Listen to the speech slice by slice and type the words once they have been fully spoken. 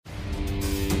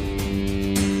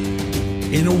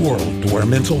In a world where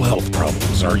mental health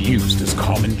problems are used as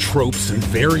common tropes in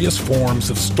various forms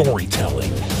of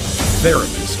storytelling,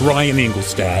 therapist Ryan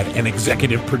Engelstad and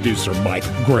executive producer Mike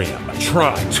Graham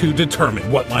try to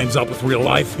determine what lines up with real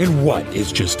life and what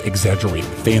is just exaggerated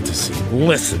fantasy.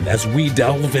 Listen as we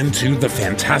delve into the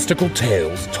fantastical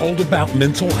tales told about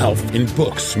mental health in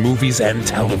books, movies, and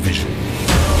television.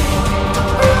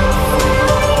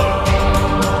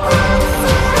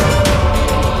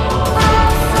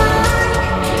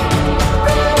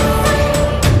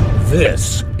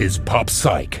 This is Pop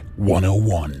Psych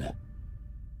 101.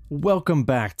 Welcome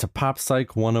back to Pop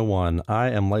Psych 101. I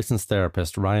am licensed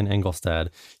therapist Ryan Engelstad,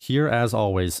 here as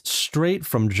always, straight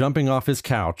from jumping off his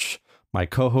couch, my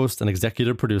co-host and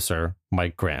executive producer,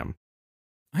 Mike Graham.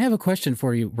 I have a question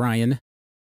for you, Ryan.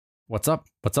 What's up?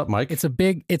 What's up, Mike? It's a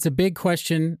big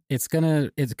question.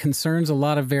 It concerns a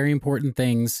lot of very important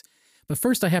things. But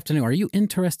first I have to know, are you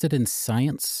interested in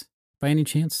science by any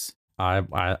chance? I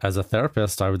as a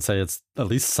therapist, I would say it's at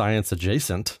least science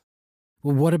adjacent.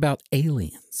 Well, what about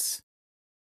aliens?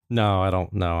 No, I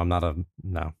don't know. I'm not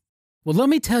no. Well, let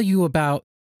me tell you about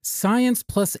science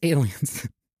plus aliens.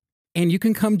 And you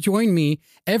can come join me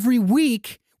every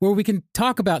week where we can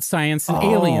talk about science and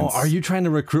aliens. Are you trying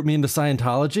to recruit me into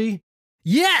Scientology?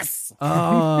 Yes!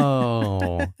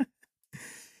 Oh.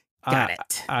 Got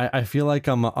it. I feel like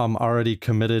I'm already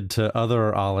committed to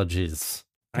other ologies.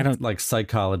 I don't like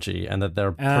psychology, and that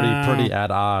they're pretty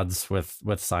at odds with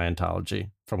Scientology,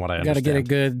 from what I understand. Got to get a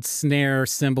good snare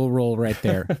cymbal roll right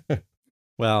there.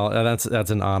 Well, that's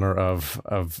in honor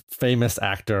of famous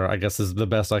actor, I guess is the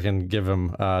best I can give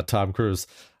him, Tom Cruise.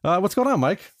 What's going on,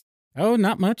 Mike? Oh,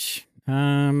 not much.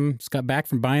 Just got back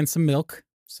from buying some milk,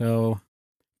 so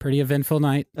pretty eventful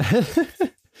night.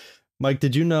 Mike,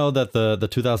 did you know that the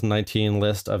 2019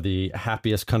 list of the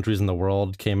happiest countries in the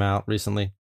world came out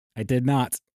recently? I did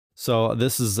not. So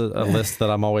this is a list that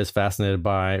I'm always fascinated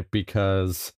by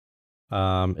because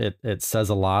it says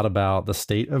a lot about the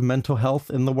state of mental health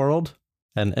in the world,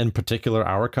 and in particular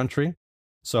our country.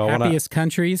 So happiest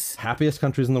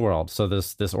countries in the world. So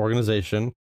this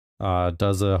organization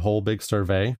does a whole big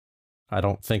survey. I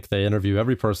don't think they interview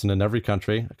every person in every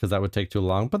country because that would take too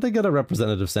long, but they get a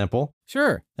representative sample.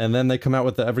 Sure. And then they come out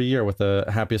with every year with the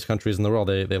happiest countries in the world.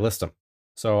 They list them.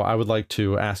 So I would like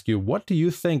to ask you, what do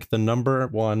you think the number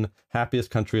one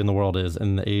happiest country in the world is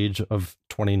in the age of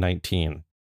 2019?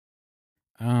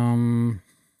 I'm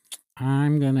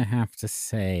going to have to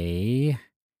say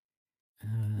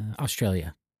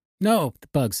Australia. No, the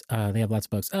bugs. They have lots of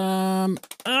bugs. I'm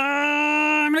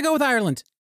going to go with Ireland.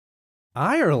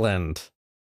 Ireland?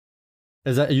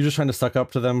 Is that, are you just trying to suck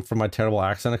up to them for my terrible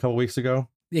accent a couple weeks ago?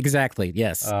 Exactly,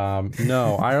 yes.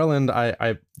 No, Ireland,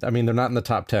 I mean, they're not in the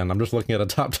top 10. I'm just looking at a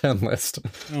top 10 list.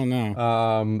 Oh,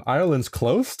 no. Ireland's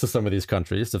close to some of these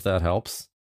countries, if that helps.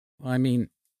 Well, I mean,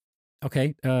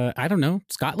 okay, I don't know.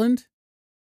 Scotland?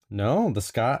 No, the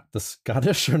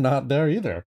Scottish are not there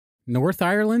either. North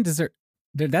Ireland? Is there?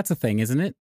 That's a thing, isn't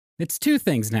it? It's two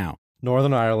things now.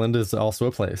 Northern Ireland is also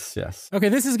a place, yes. Okay,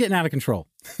 this is getting out of control.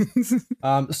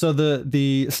 So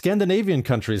the Scandinavian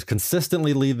countries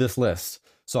consistently lead this list.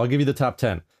 So I'll give you the top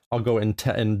 10. I'll go in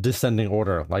descending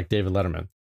order, like David Letterman.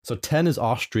 So 10 is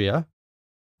Austria.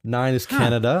 9 is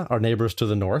Canada, our neighbors to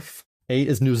the north. 8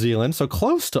 is New Zealand, so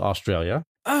close to Australia.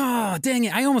 Oh, dang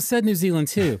it. I almost said New Zealand,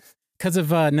 too, because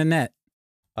of Nanette.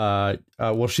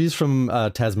 Well, she's from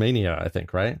Tasmania, I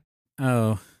think, right?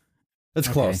 Oh. It's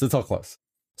close. It's all close.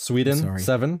 Sweden,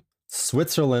 7.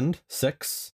 Switzerland,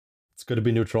 6. It's good to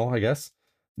be neutral, I guess.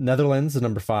 Netherlands is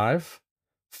number 5.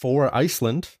 4,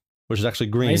 Iceland, which is actually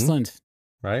green. Iceland.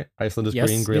 Right? Iceland is yes,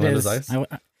 green, Greenland is ice. I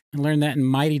learned that in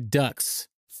Mighty Ducks.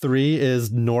 3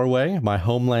 is Norway, my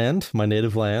homeland, my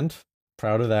native land.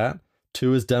 Proud of that.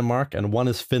 2 is Denmark, and 1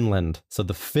 is Finland. So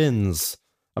the Finns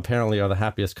apparently are the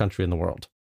happiest country in the world.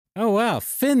 Oh, wow.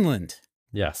 Finland.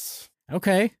 Yes.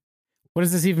 Okay. What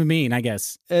does this even mean, I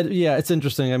guess? Yeah, it's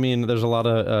interesting. I mean, there's a lot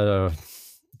of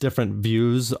different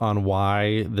views on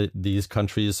why these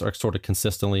countries are sort of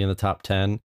consistently in the top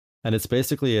 10. And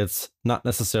it's not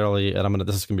necessarily, and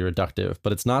this is going to be reductive,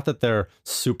 but it's not that they're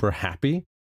super happy.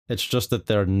 It's just that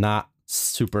they're not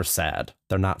super sad.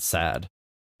 They're not sad.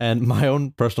 And my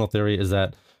own personal theory is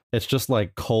that it's just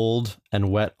like cold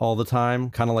and wet all the time,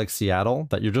 kind of like Seattle,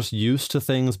 that you're just used to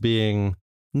things being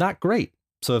not great.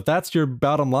 So if that's your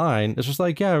bottom line, it's just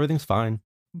like, yeah, everything's fine.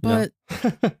 But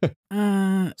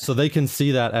so they can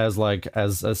see that as like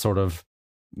as sort of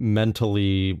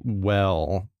mentally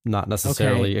well, not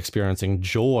necessarily experiencing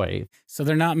joy. So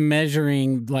they're not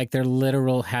measuring like their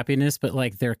literal happiness, but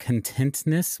like their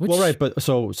contentness. Which... Well, right, but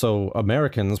so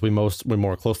Americans, we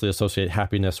more closely associate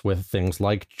happiness with things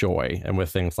like joy and with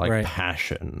things like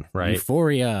passion, right?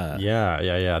 Euphoria.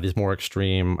 Yeah. These more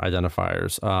extreme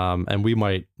identifiers, and we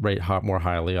might rate more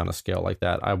highly on a scale like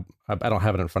that. I don't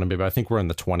have it in front of me, but I think we're in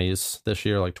the 20s this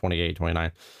year, like 28,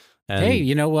 29. And hey,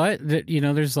 you know what?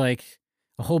 There's like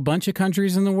a whole bunch of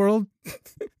countries in the world.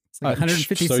 It's like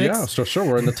 156. So yeah, sure.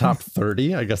 We're in the top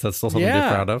 30. I guess that's still something to be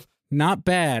proud of. Not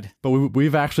bad. But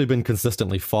we've actually been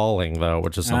consistently falling, though,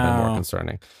 which is something more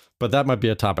concerning. But that might be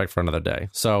a topic for another day.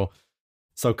 So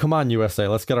come on, USA,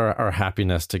 let's get our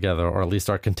happiness together, or at least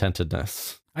our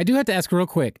contentedness. I do have to ask real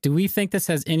quick, do we think this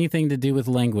has anything to do with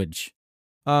language?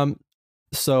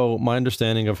 So my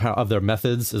understanding of their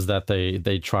methods is that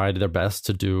they tried their best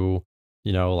to do,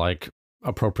 like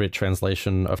appropriate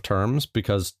translation of terms,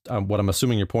 because what I'm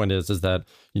assuming your point is that,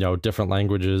 different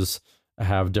languages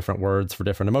have different words for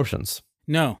different emotions.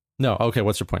 No. Okay.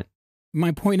 What's your point?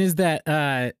 My point is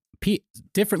that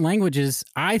different languages,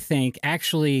 I think,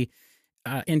 actually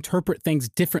interpret things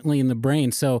differently in the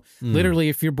brain. So literally,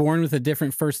 if you're born with a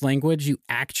different first language, you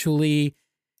actually,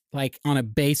 like on a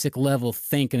basic level,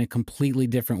 think in a completely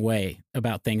different way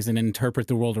about things and interpret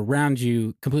the world around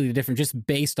you completely different, just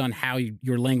based on how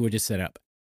your language is set up.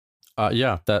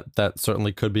 Yeah, that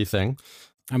certainly could be a thing.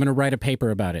 I'm going to write a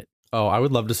paper about it. Oh, I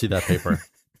would love to see that paper.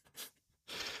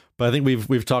 But I think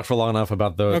we've talked for long enough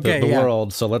about the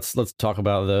world, so let's talk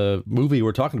about the movie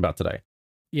we're talking about today.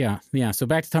 Yeah. So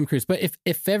back to Tom Cruise. But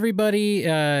if everybody,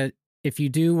 if you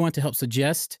do want to help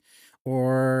suggest,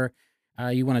 or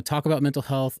you want to talk about mental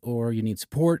health, or you need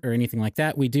support or anything like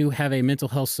that, we do have a mental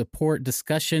health support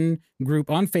discussion group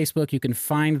on Facebook. You can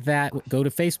find that. Go to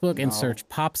Facebook and search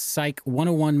Pop Psych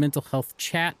 101 Mental Health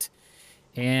Chat,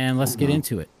 and let's get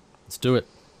into it. Let's do it.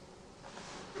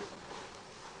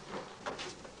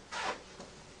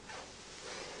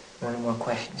 No more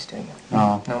questions, do you?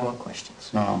 No. No more questions?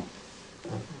 No.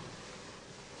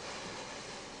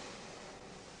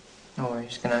 No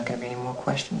worries. There's not going to be any more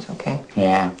questions, okay?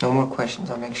 Yeah. No more questions.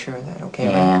 I'll make sure of that,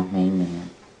 okay? Yeah, man? amen.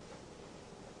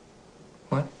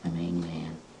 What? An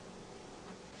amen.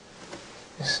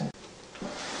 Listen.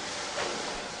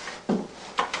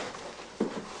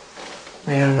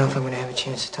 I don't know if I'm going to have a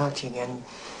chance to talk to you again.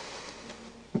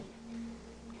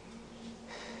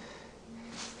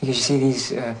 Because you see,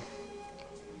 these,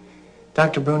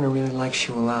 Dr. Bruner really likes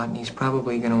you a lot, and he's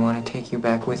probably going to want to take you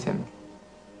back with him.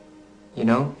 You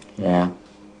know? Yeah.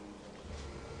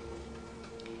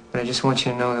 But I just want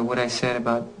you to know that what I said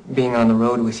about being on the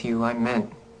road with you, I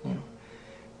meant,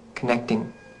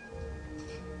 connecting.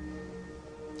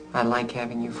 I like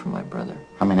having you for my brother.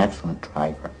 I'm an excellent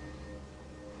driver.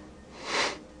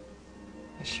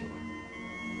 Yes, you are.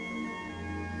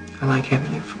 I like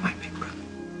having you for my big brother.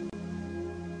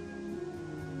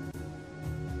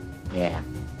 Yeah.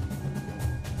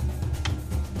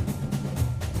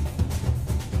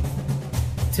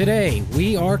 Today,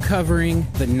 we are covering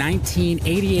the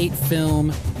 1988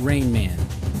 film Rain Man,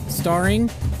 starring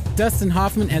Dustin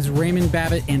Hoffman as Raymond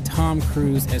Babbitt and Tom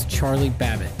Cruise as Charlie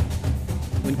Babbitt.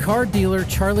 When car dealer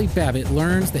Charlie Babbitt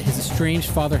learns that his estranged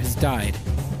father has died,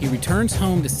 he returns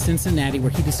home to Cincinnati,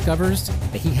 where he discovers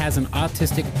that he has an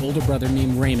autistic older brother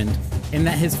named Raymond, and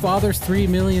that his father's $3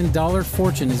 million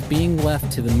fortune is being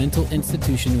left to the mental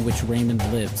institution in which Raymond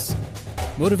lives.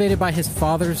 Motivated by his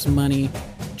father's money,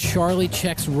 Charlie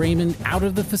checks Raymond out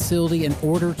of the facility in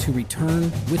order to return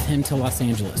with him to Los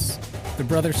Angeles. The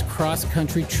brothers'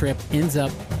 cross-country trip ends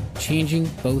up changing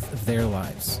both of their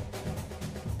lives.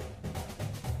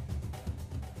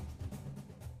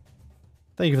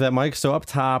 Thank you for that, Mike. So up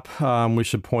top, we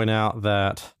should point out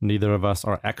that neither of us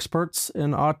are experts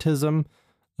in autism.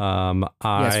 Yes,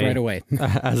 right away.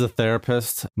 As a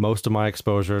therapist, most of my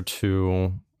exposure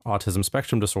to autism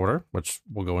spectrum disorder, which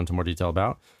we'll go into more detail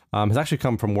about, has actually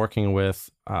come from working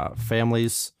with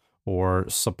families or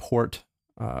support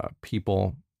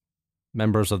people,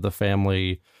 members of the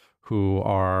family who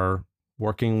are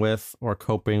working with or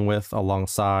coping with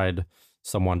alongside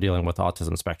someone dealing with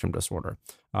autism spectrum disorder.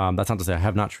 That's not to say I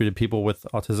have not treated people with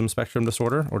autism spectrum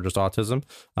disorder or just autism.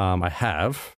 I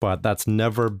have, but that's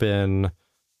never been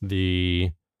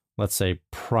the, let's say,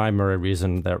 primary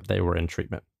reason that they were in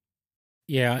treatment.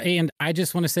 Yeah, and I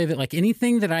just want to say that, like,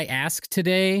 anything that I ask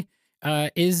today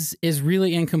is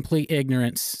really incomplete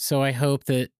ignorance. So I hope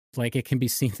that, like, it can be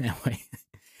seen that way.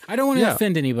 I don't want to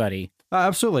offend anybody.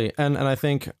 Absolutely. And I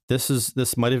think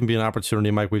this might even be an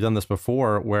opportunity, Mike. We've done this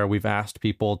before where we've asked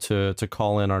people to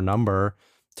call in our number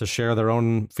to share their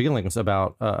own feelings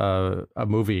about a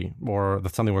movie or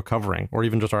something we're covering, or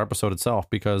even just our episode itself,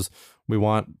 because we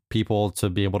want people to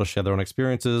be able to share their own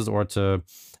experiences or to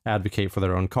advocate for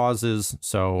their own causes.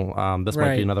 So this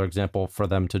might be another example for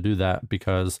them to do that,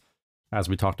 because as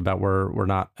we talked about, we're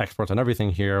not experts on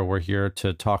everything here. We're here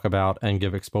to talk about and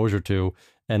give exposure to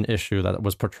an issue that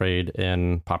was portrayed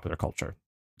in popular culture.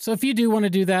 So if you do want to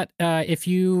do that, if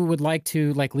you would like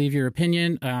to leave your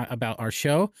opinion about our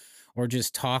show, or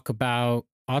just talk about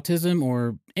autism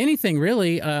or anything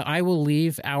really, I will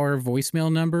leave our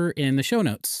voicemail number in the show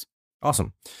notes.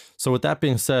 Awesome. So with that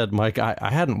being said, Mike,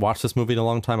 I hadn't watched this movie in a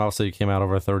long time. Obviously, it came out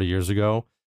over 30 years ago.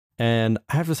 And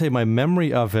I have to say, my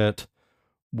memory of it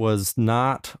was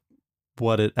not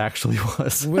what it actually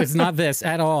was. It's not this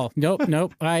at all. Nope.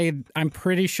 I'm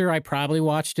pretty sure I probably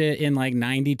watched it in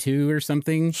 92 or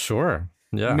something. Sure.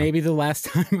 Yeah. Maybe the last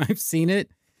time I've seen it.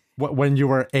 What, when you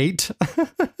were 8?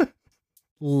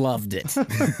 Loved it.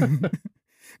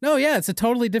 No, yeah, it's a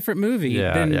totally different movie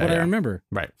than what I remember.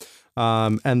 Right.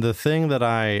 And the thing that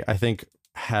I think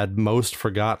had most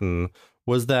forgotten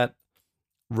was that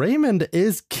Raymond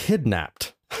is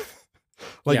kidnapped.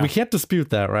 We can't dispute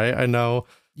that, right? I know.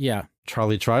 Yeah.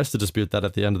 Charlie tries to dispute that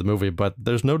at the end of the movie, but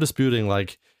there's no disputing.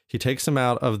 He takes him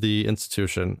out of the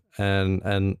institution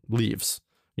and leaves.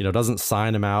 Doesn't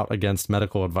sign him out against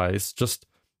medical advice, just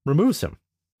removes him.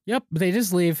 Yep, they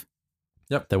just leave.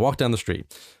 Yep, they walk down the street.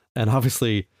 And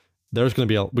obviously there's going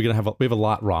to be we have a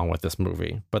lot wrong with this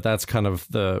movie, but that's kind of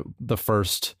the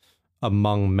first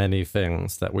among many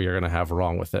things that we are going to have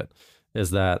wrong with it,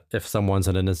 is that if someone's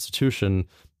in an institution,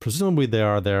 presumably they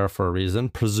are there for a reason.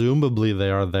 Presumably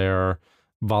they are there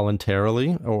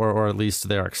voluntarily, or at least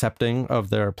they're accepting of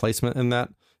their placement in that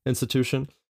institution.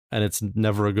 And it's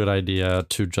never a good idea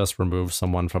to just remove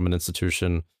someone from an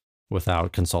institution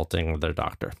without consulting their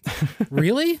doctor.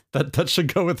 Really? That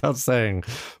should go without saying.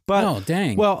 But oh,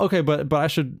 dang. Well, okay, but I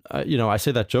should, I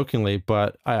say that jokingly,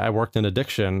 but I worked in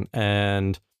addiction,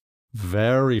 and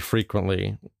very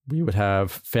frequently we would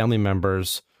have family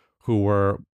members who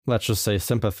were, let's just say,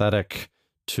 sympathetic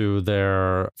to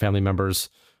their family members'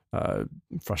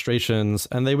 frustrations,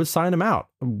 and they would sign them out.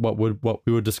 What we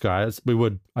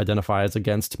would identify as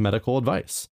against medical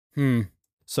advice.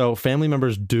 So family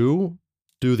members do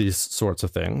these sorts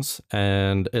of things,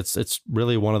 and it's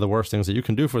really one of the worst things that you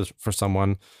can do for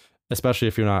someone, especially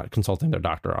if you're not consulting their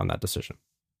doctor on that decision.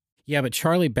 Yeah, but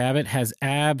Charlie Babbitt has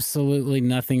absolutely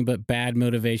nothing but bad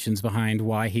motivations behind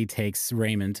why he takes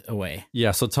Raymond away. Yeah,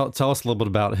 so tell us a little bit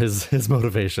about his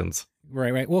motivations.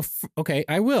 Right. Well, okay,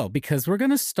 I will, because we're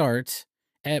going to start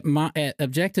at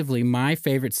objectively my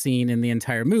favorite scene in the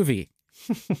entire movie,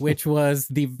 which was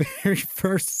the very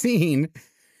first scene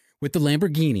with the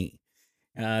Lamborghini.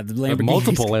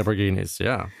 Multiple Lamborghinis,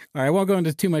 yeah. All right, I won't go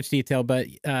into too much detail, but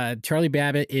Charlie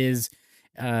Babbitt is,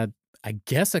 I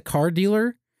guess, a car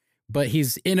dealer, but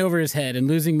he's in over his head and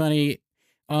losing money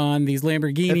on these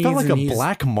Lamborghinis. It felt like a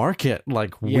black market,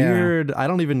 weird. I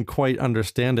don't even quite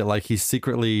understand it. He's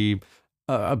secretly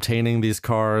obtaining these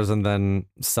cars and then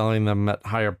selling them at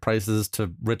higher prices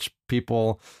to rich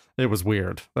people. It was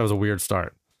weird. That was a weird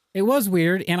start. It was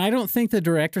weird, and I don't think the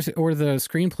director or the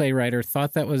screenplay writer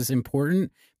thought that was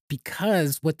important,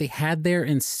 because what they had there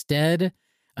instead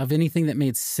of anything that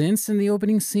made sense in the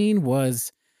opening scene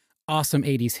was awesome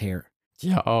 80s hair.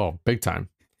 Yeah, big time.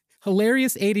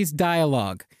 Hilarious 80s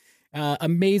dialogue.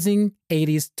 Amazing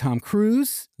 80s Tom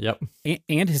Cruise. Yep.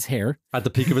 And his hair. At the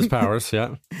peak of his powers,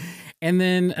 yeah. And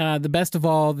then the best of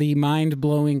all, the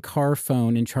mind-blowing car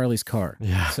phone in Charlie's car.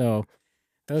 Yeah. So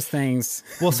those things.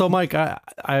 Well, so Mike,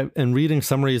 I in reading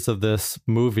summaries of this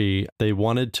movie, they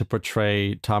wanted to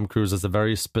portray Tom Cruise as a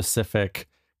very specific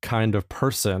kind of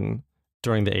person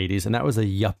during the 80s, and that was a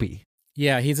yuppie.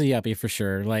 Yeah, he's a yuppie for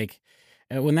sure.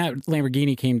 When that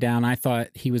Lamborghini came down, I thought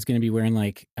he was going to be wearing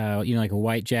a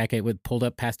white jacket with pulled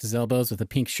up past his elbows with a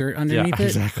pink shirt underneath it.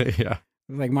 Exactly, yeah.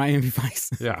 Like Miami Vice.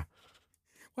 Yeah.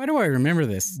 Why do I remember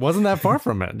this? Wasn't that far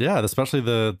from it. Yeah, especially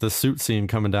the suit scene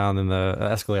coming down in the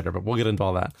escalator, but we'll get into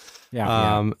all that.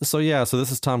 Yeah. So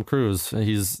this is Tom Cruise.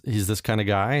 He's this kind of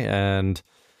guy, and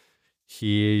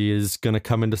he is going to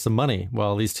come into some money.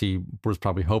 Well, at least he was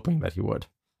probably hoping that he would.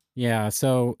 Yeah,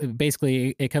 so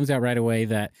basically it comes out right away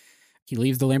that he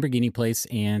leaves the Lamborghini place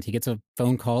and he gets a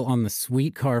phone call on the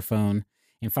sweet car phone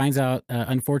and finds out,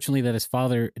 unfortunately, that his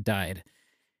father died.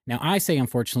 Now, I say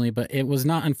unfortunately, but it was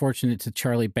not unfortunate to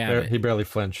Charlie Babbitt. He barely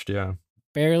flinched, yeah.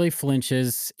 Barely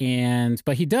flinches,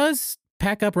 but he does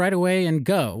pack up right away and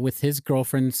go with his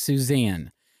girlfriend,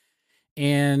 Suzanne.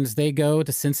 And they go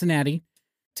to Cincinnati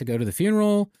to go to the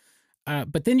funeral.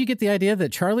 But then you get the idea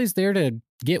that Charlie's there to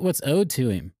get what's owed to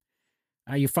him.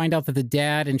 You find out that the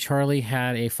dad and Charlie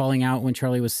had a falling out when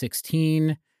Charlie was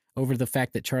 16 over the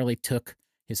fact that Charlie took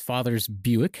his father's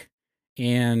Buick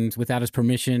and without his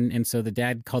permission. And so the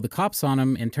dad called the cops on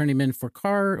him and turned him in for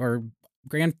car or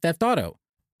grand theft auto.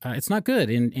 It's not good.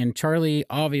 And Charlie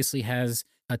obviously has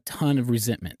a ton of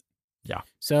resentment. Yeah.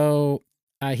 So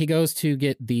he goes to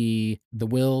get the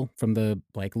will from the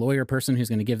lawyer person who's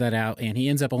going to give that out. And he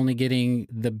ends up only getting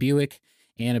the Buick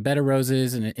and a bed of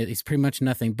roses. And it's pretty much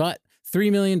nothing. But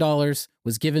 $3 million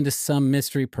was given to some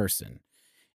mystery person.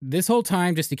 This whole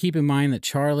time, just to keep in mind that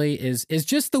Charlie is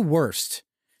just the worst.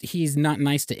 He's not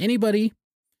nice to anybody.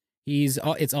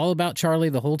 It's all about Charlie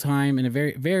the whole time in a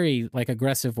very, very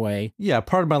aggressive way. Yeah,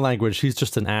 pardon my language. He's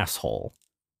just an asshole.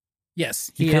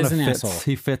 Yes, he is an asshole.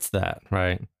 He fits that,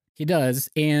 right? He does.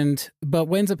 But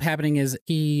what ends up happening is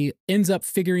he ends up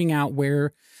figuring out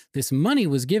where this money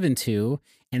was given to,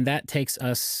 and that takes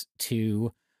us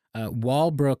to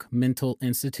Walbrook Mental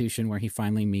Institution, where he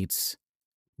finally meets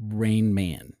Rain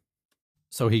Man.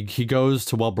 So he goes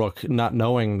to Walbrook not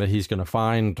knowing that he's going to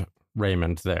find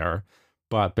Raymond there,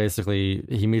 but basically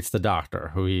he meets the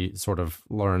doctor who he sort of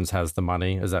learns has the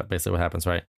money. Is that basically what happens,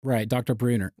 right? Right, Dr.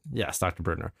 Bruner. Yes, Dr.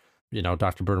 Bruner.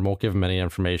 Dr. Bruner won't give him any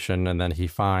information, and then he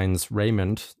finds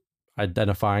Raymond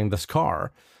identifying this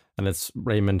car, and it's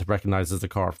Raymond recognizes the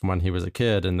car from when he was a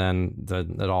kid, and then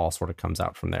it all sort of comes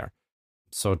out from there.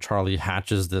 So Charlie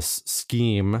hatches this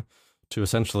scheme to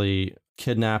essentially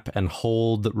kidnap and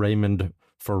hold Raymond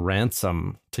for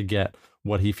ransom to get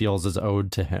what he feels is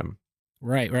owed to him.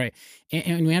 Right.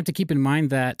 And we have to keep in mind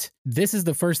that this is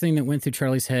the first thing that went through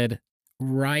Charlie's head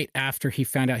right after he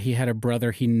found out he had a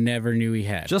brother he never knew he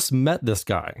had. Just met this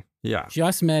guy. Yeah.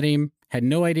 Just met him, had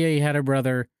no idea he had a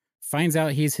brother, finds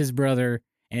out he's his brother,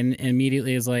 and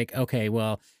immediately is like, okay,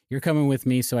 well, you're coming with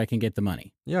me so I can get the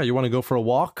money. Yeah, you want to go for a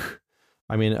walk?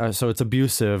 I mean, so it's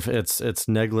abusive, it's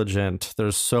negligent.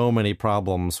 There's so many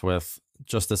problems with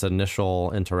just this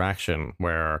initial interaction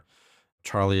where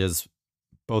Charlie is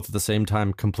both at the same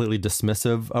time completely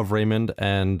dismissive of Raymond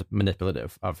and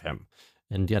manipulative of him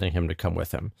and getting him to come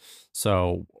with him.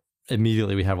 So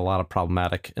immediately we have a lot of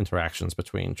problematic interactions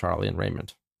between Charlie and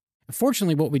Raymond.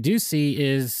 Fortunately, what we do see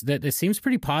is that it seems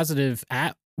pretty positive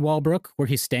at Walbrook, where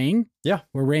he's staying. Yeah.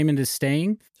 Where Raymond is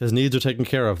staying. His needs are taken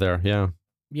care of there, yeah.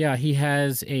 Yeah, he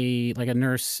has a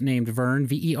nurse named Vern,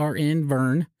 Vern,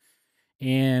 Vern.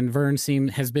 And Vern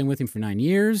has been with him for 9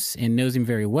 years and knows him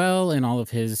very well and all of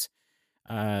his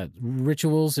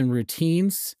rituals and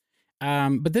routines.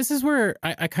 But this is where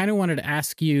I kind of wanted to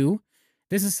ask you.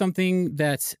 This is something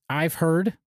that I've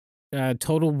heard,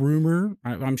 total rumor,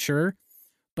 I'm sure,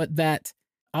 but that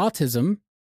autism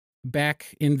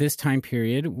back in this time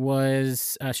period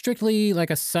was strictly like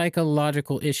a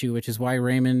psychological issue, which is why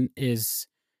Raymond is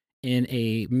in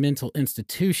a mental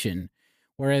institution,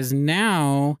 whereas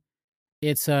now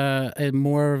it's a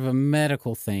more of a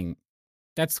medical thing.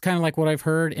 That's kind of like what I've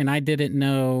heard, and I didn't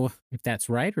know if that's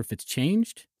right or if it's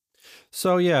changed.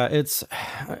 So yeah,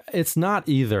 it's not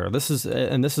either. This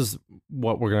is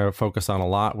what we're going to focus on a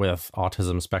lot with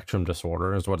autism spectrum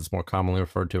disorder, is what it's more commonly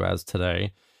referred to as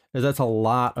today, is that's a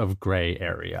lot of gray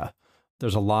area.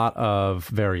 There's a lot of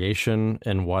variation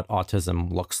in what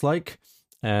autism looks like,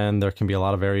 and there can be a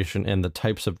lot of variation in the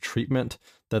types of treatment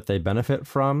that they benefit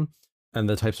from and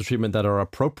the types of treatment that are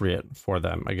appropriate for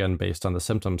them, again, based on the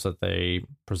symptoms that they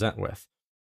present with.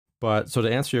 But so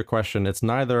to answer your question, it's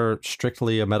neither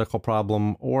strictly a medical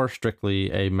problem or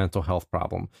strictly a mental health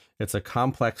problem. It's a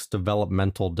complex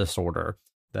developmental disorder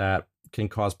that can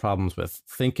cause problems with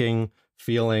thinking,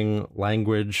 feeling,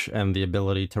 language, and the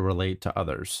ability to relate to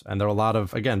others. And there are a lot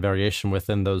of, again, variation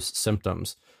within those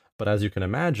symptoms. But as you can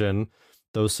imagine,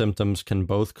 those symptoms can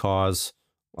both cause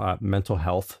mental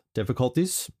health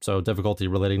difficulties. So difficulty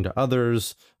relating to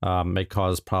others may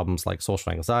cause problems like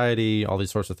social anxiety, all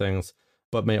these sorts of things,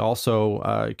 but may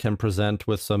also can present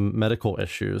with some medical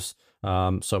issues.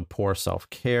 So poor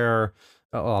self-care.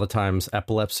 A lot of times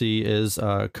epilepsy is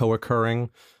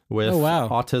co-occurring with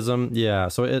autism. Yeah,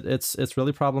 so it's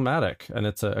really problematic, and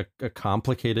it's a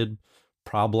complicated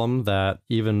problem that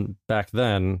even back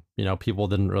then, people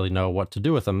didn't really know what to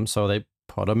do with them, so they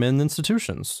put them in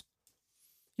institutions.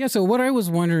 Yeah, so what I was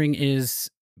wondering is,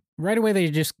 right away they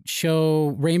just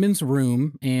show Raymond's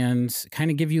room and kind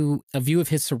of give you a view of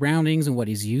his surroundings and what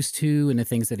he's used to and the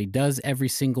things that he does every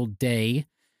single day.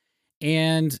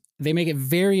 And they make it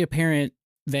very apparent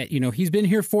that, he's been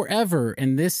here forever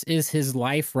and this is his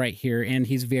life right here. And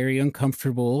he's very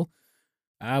uncomfortable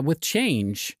with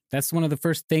change. That's one of the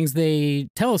first things they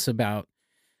tell us about.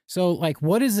 So,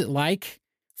 what is it like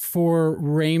for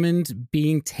Raymond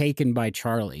being taken by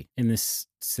Charlie in this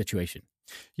situation?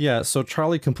 Yeah, so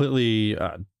Charlie completely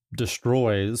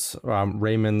destroys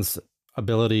Raymond's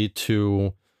ability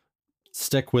to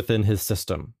stick within his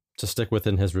system, to stick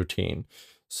within his routine.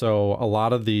 So a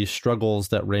lot of the struggles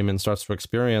that Raymond starts to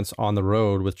experience on the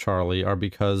road with Charlie are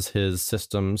because his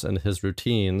systems and his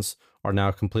routines are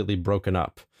now completely broken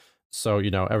up. So,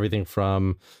 everything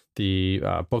from the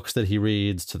books that he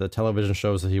reads to the television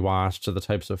shows that he watched to the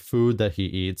types of food that he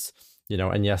eats,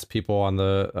 and yes, people on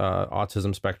the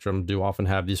autism spectrum do often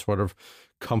have these sort of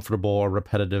comfortable or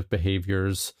repetitive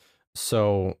behaviors.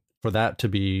 So for that to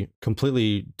be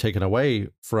completely taken away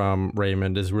from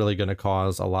Raymond is really going to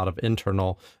cause a lot of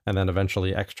internal and then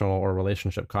eventually external or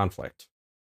relationship conflict.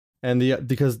 And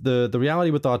because the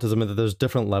reality with autism is that there's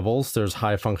different levels. There's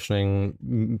high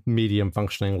functioning, medium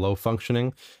functioning, low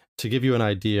functioning. To give you an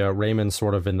idea, Raymond's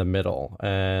sort of in the middle.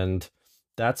 And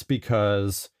that's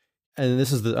because, and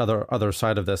this is the other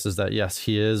side of this, is that yes,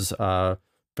 he is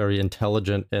very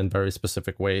intelligent in very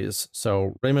specific ways.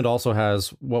 So Raymond also has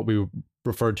what we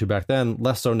referred to back then,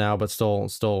 less so now, but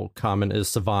still common, is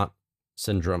savant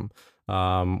syndrome,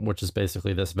 which is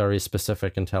basically this very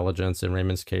specific intelligence, in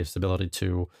Raymond's case, the ability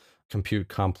to compute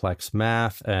complex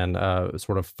math and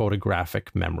sort of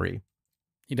photographic memory.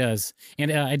 He does.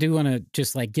 And I do want to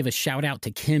just give a shout out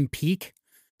to Kim Peek.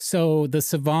 So the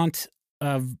savant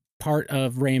part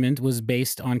of Raymond was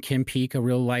based on Kim Peek, a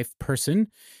real life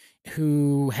person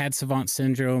who had savant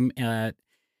syndrome.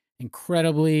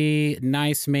 Incredibly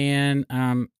nice man.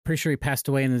 Pretty sure he passed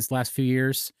away in his last few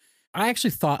years. I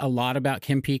actually thought a lot about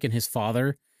Kim Peek and his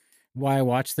father while I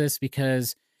watched this,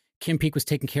 because Kim Peek was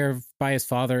taken care of by his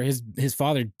father. His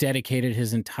father dedicated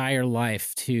his entire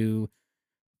life to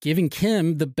giving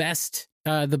Kim the best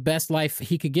life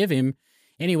he could give him.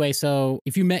 Anyway, so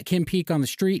if you met Kim Peek on the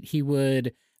street, if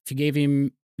you gave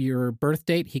him your birth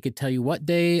date, he could tell you what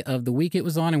day of the week it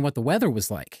was on and what the weather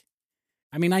was like.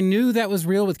 I mean, I knew that was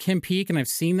real with Kim Peek, and I've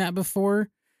seen that before.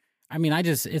 I mean, I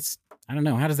don't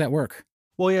know. How does that work?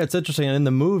 Well, yeah, it's interesting. And in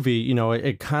the movie,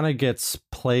 it kind of gets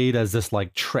played as this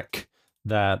trick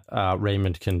that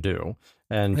Raymond can do.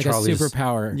 And like Charlie's a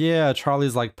superpower. Yeah,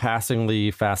 Charlie's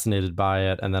passingly fascinated by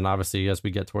it. And then obviously, as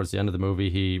we get towards the end of the movie,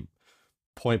 he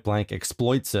point blank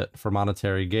exploits it for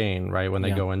monetary gain, right? When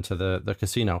they go into the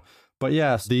casino. But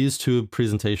yes, these two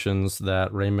presentations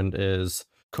that Raymond is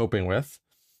coping with,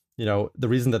 the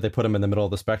reason that they put him in the middle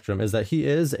of the spectrum is that he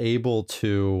is able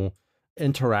to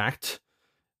interact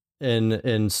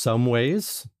in some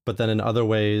ways, but then in other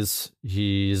ways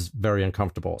he's very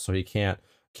uncomfortable. So he can't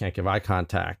give eye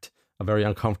contact. Very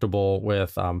uncomfortable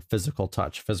with physical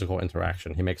touch, physical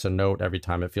interaction. He makes a note every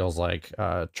time it feels like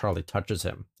Charlie touches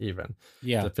him, even.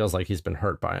 Yeah. It feels like he's been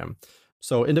hurt by him.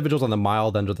 So individuals on the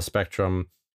mild end of the spectrum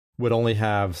would only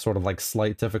have sort of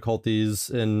slight difficulties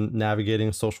in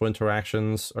navigating social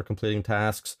interactions or completing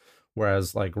tasks,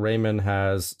 whereas Raymond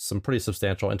has some pretty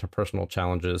substantial interpersonal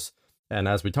challenges, and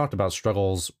as we talked about,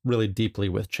 struggles really deeply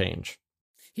with change.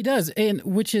 He does, and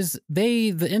which is the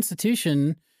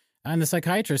institution and the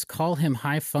psychiatrists call him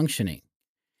high functioning.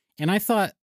 And I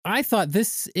thought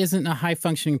this isn't a high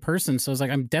functioning person, so I was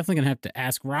I'm definitely gonna have to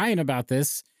ask Ryan about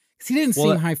this, because he didn't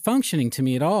seem high functioning to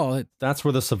me at all. That's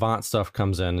where the savant stuff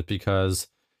comes in, because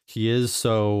he is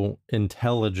so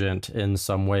intelligent in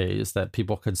some ways that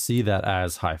people could see that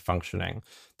as high functioning,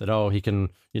 that, he can,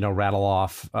 rattle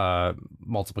off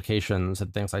multiplications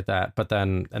and things like that. But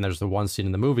then, and there's the one scene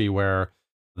in the movie where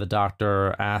the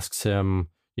doctor asks him,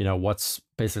 what's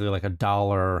basically a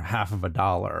dollar, half of a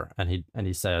dollar. And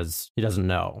he says, he doesn't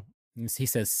know. He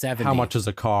says 70. How much is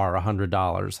a car?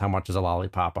 $100. How much is a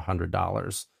lollipop?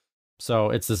 $100.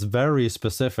 So it's this very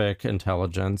specific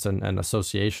intelligence and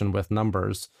association with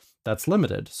numbers that's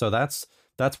limited. So that's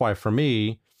why for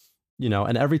me,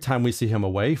 and every time we see him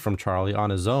away from Charlie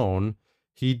on his own,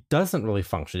 he doesn't really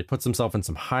function. He puts himself in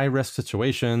some high risk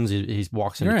situations. He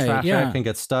walks into traffic and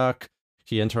gets stuck.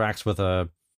 He interacts with a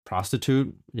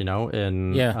prostitute,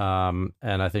 and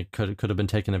I think could have been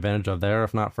taken advantage of there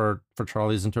if not for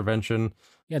Charlie's intervention.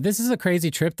 Yeah, this is a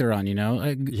crazy trip they're on,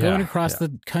 going across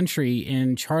the country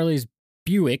in Charlie's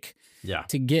Buick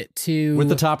to get to... With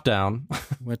the top down.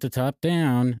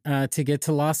 To get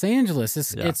to Los Angeles.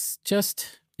 It's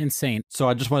just insane. So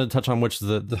I just wanted to touch on which is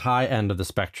the high end of the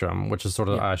spectrum, which is sort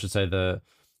of, I should say, the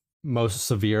most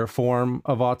severe form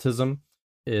of autism,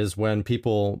 is when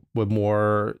people would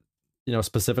more...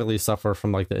 specifically suffer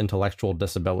from the intellectual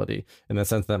disability, in the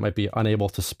sense that might be unable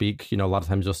to speak. A lot of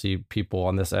times you'll see people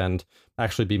on this end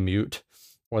actually be mute,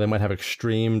 or they might have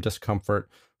extreme discomfort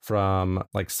from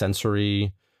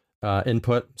sensory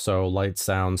input. So light,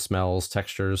 sound, smells,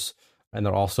 textures. And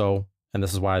they're also and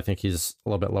this is why I think he's a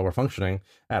little bit lower functioning,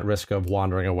 at risk of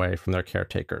wandering away from their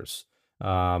caretakers.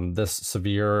 This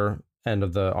severe end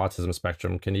of the autism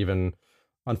spectrum can even,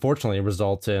 unfortunately,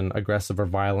 result in aggressive or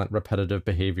violent repetitive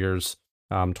behaviors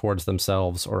towards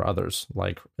themselves or others.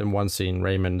 Like in one scene,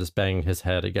 Raymond is banging his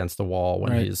head against the wall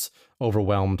when he's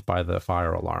overwhelmed by the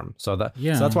fire alarm. So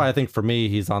that's why I think for me,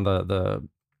 he's on the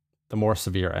more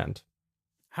severe end.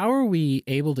 How are we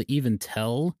able to even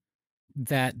tell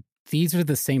that these are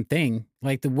the same thing?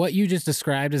 Like what you just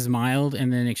described as mild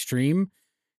and then extreme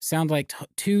sound like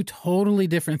two totally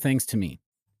different things to me.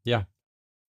 Yeah.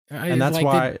 And that's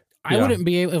why I wouldn't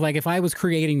be able, like if I was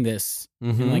creating this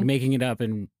and like making it up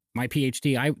in my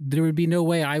PhD, there would be no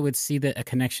way I would see a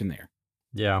connection there.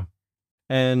 Yeah.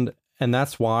 And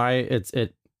that's why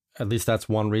at least that's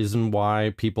one reason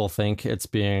why people think it's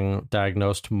being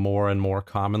diagnosed more and more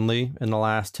commonly in the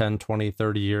last 10, 20,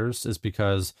 30 years, is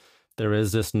because there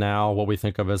is this now what we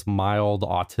think of as mild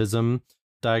autism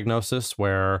diagnosis,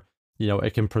 where, you know,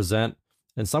 it can present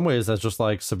in some ways as just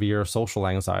like severe social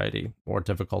anxiety or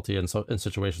difficulty in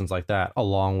situations like that,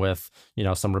 along with, you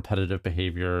know, some repetitive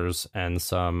behaviors and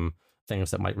some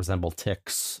things that might resemble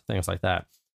tics, things like that.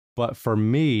 But for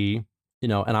me, you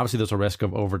know, and obviously there's a risk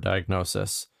of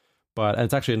overdiagnosis, and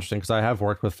it's actually interesting because I have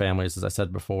worked with families, as I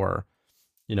said before.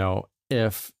 You know,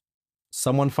 if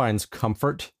someone finds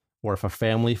comfort, or if a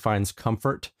family finds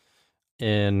comfort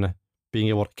in being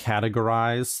able to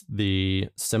categorize the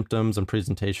symptoms and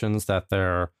presentations that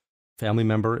their family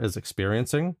member is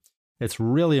experiencing, it's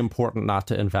really important not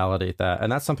to invalidate that.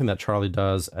 And that's something that Charlie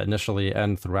does initially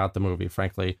and throughout the movie,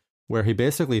 frankly, where he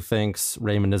basically thinks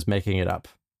Raymond is making it up,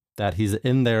 that he's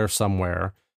in there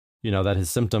somewhere, you know, that his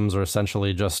symptoms are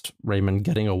essentially just Raymond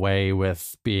getting away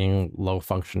with being low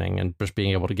functioning and just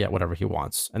being able to get whatever he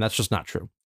wants. And that's just not true.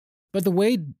 But the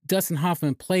way Dustin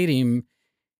Hoffman played him,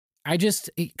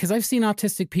 because I've seen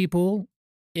autistic people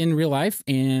in real life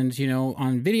and, you know,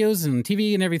 on videos and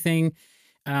TV and everything,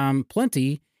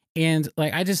 plenty. And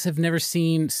like, I just have never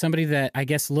seen somebody that I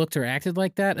guess looked or acted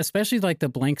like that, especially like the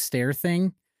blank stare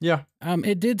thing. Yeah.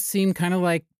 It did seem kind of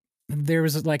like there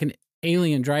was like an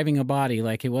alien driving a body,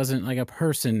 like it wasn't like a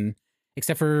person,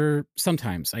 except for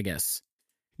sometimes, I guess.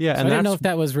 Yeah. So and I didn't know if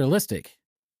that was realistic.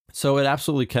 So it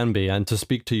absolutely can be. And to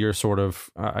speak to your sort of,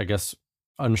 I guess,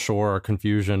 unsure or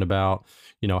confusion about,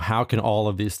 you know, how can all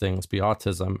of these things be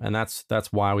autism? And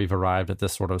that's why we've arrived at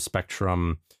this sort of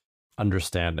spectrum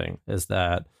understanding, is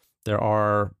that there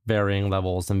are varying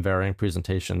levels and varying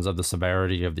presentations of the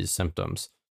severity of these symptoms.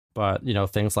 But, you know,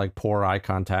 things like poor eye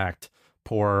contact,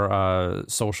 poor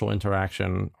social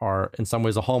interaction are in some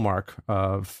ways a hallmark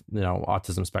of, you know,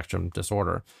 autism spectrum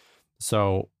disorder.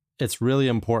 So it's really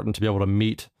important to be able to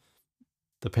meet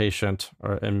the patient,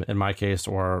 or in my case,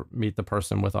 or meet the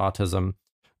person with autism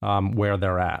where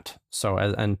they're at. So,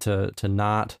 and to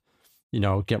not, you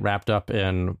know, get wrapped up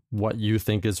in what you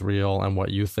think is real and what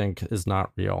you think is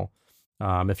not real.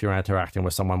 If you're interacting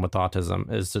with someone with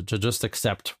autism, is to just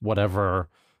accept whatever,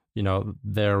 you know,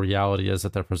 their reality is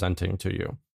that they're presenting to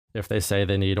you. If they say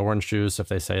they need orange juice, if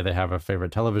they say they have a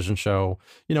favorite television show,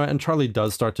 you know, and Charlie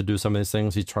does start to do some of these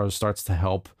things. He starts to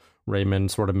help Raymond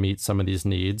sort of meet some of these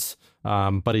needs.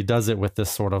 But he does it with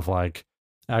this sort of like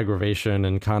aggravation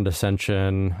and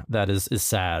condescension that is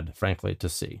sad, frankly, to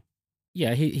see.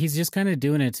 Yeah, he's just kind of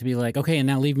doing it to be like, okay, and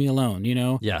now leave me alone, you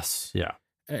know? Yes, yeah.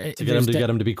 To get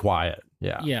him to be quiet.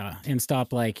 Yeah. Yeah, and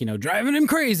stop, like, you know, driving him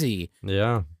crazy.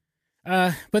 Yeah.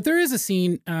 But there is a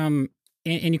scene, and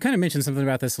you kind of mentioned something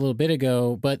about this a little bit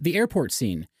ago, but the airport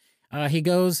scene. He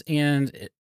goes, and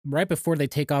right before they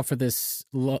take off for this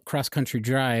cross-country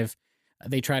drive,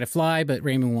 they try to fly, but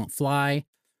Raymond won't fly.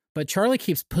 But Charlie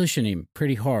keeps pushing him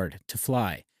pretty hard to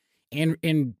fly.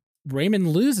 And Raymond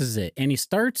loses it, and he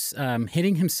starts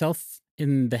hitting himself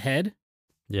in the head.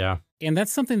 Yeah. And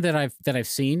that's something that I've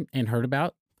seen and heard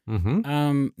about,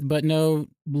 but know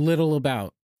little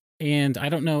about. And I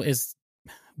don't know is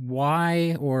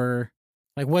why, or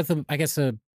like what I guess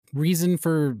a reason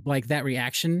for like that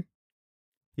reaction.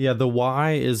 Yeah, the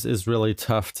why is really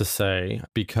tough to say,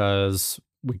 because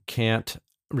we can't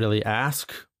really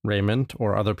ask Raymond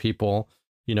or other people,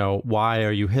 you know, why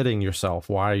are you hitting yourself?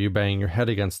 Why are you banging your head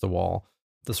against the wall?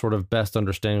 The sort of best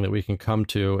understanding that we can come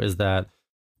to is that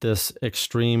this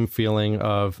extreme feeling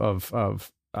of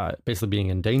basically being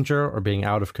in danger or being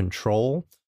out of control,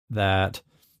 that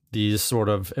these sort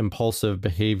of impulsive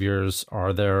behaviors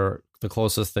are the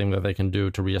closest thing that they can do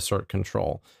to reassert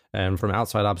control. And from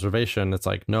outside observation, it's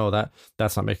like, no,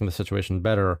 that's not making the situation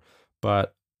better.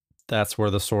 But that's where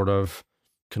the sort of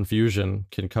confusion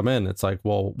can come in. It's like,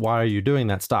 well, why are you doing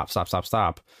that? Stop.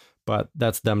 But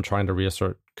that's them trying to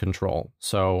reassert control.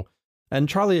 So And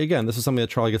Charlie, again, this is something that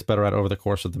Charlie gets better at over the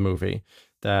course of the movie,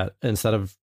 that instead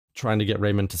of trying to get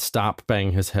Raymond to stop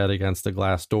banging his head against the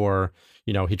glass door,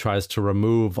 he tries to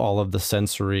remove all of the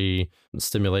sensory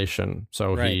stimulation.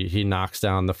 So he knocks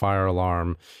down the fire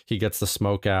alarm, he gets the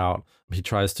smoke out, he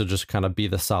tries to just kind of be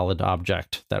the solid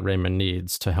object that Raymond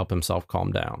needs to help himself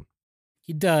calm down.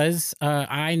 He does.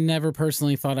 I never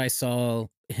personally thought I saw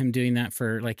him doing that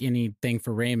for like anything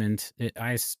for Raymond.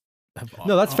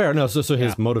 No, that's fair. No, so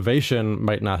his motivation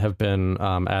might not have been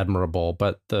admirable,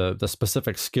 but the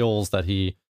specific skills that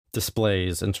he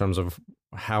displays in terms of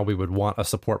how we would want a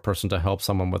support person to help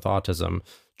someone with autism,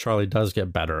 Charlie does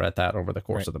get better at that over the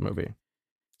course of the movie.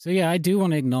 So yeah, I do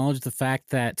want to acknowledge the fact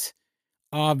that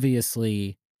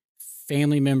obviously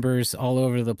family members all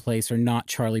over the place are not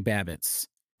Charlie Babbitt's.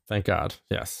 Thank God.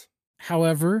 Yes.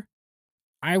 However,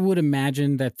 I would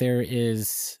imagine that there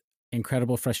is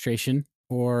incredible frustration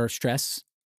or stress.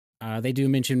 They do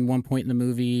mention one point in the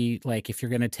movie, like if you're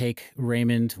going to take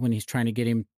Raymond when he's trying to get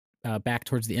him back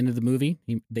towards the end of the movie,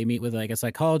 they meet with like a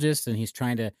psychologist and he's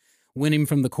trying to win him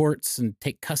from the courts and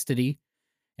take custody.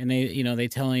 And they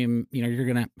tell him, you're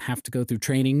going to have to go through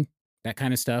training, that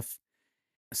kind of stuff.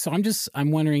 So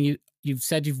I'm wondering, you've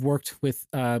said you've worked with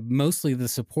mostly the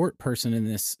support person in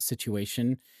this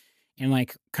situation. And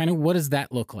like, kind of what does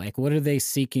that look like? What are they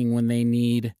seeking when they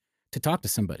need to talk to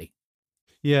somebody?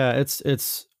 Yeah,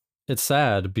 it's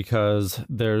sad because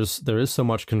there is so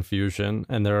much confusion,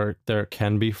 and there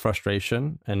can be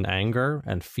frustration and anger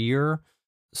and fear.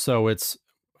 So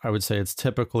I would say it's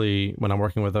typically, when I'm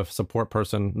working with a support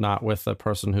person, not with a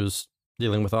person who's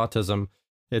dealing with autism,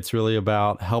 it's really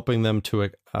about helping them to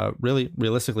really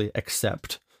realistically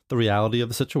accept the reality of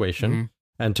the situation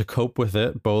and to cope with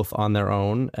it both on their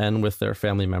own and with their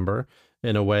family member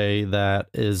in a way that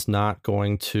is not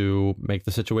going to make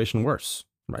the situation worse.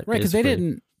 Right, because they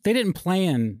didn't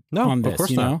plan on this. Of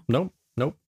course not. Nope.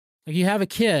 Like you have a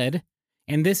kid,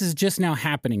 and this is just now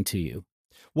happening to you.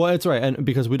 Well, it's right, and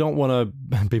because we don't want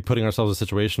to be putting ourselves in a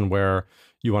situation where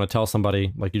you want to tell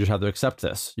somebody like you just have to accept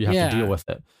this, you have to deal with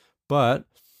it. But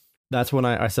that's when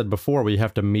I said before, we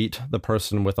have to meet the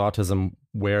person with autism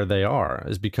where they are,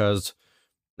 is because,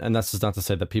 and that's just not to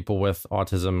say that people with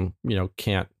autism,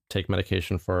 can't take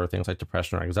medication for things like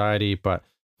depression or anxiety, but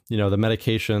the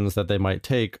medications that they might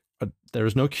take,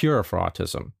 there's no cure for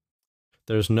autism.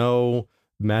 There's no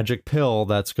magic pill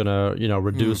that's going to,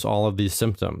 reduce all of these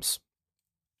symptoms.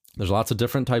 There's lots of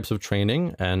different types of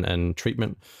training and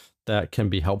treatment that can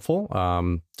be helpful.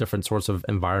 Different sorts of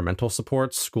environmental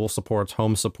supports, school supports,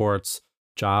 home supports,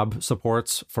 job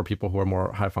supports for people who are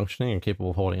more high functioning and capable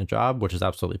of holding a job, which is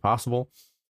absolutely possible.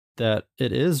 That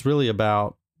it is really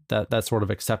about that sort of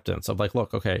acceptance of like,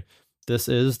 look, okay, this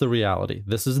is the reality.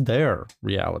 This is their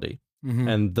reality.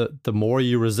 And the more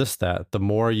you resist that, the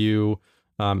more you,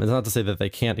 it's not to say that they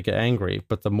can't get angry,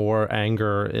 but the more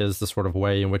anger is the sort of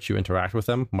way in which you interact with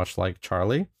them, much like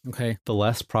Charlie, the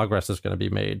less progress is going to be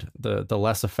made, the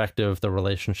less effective the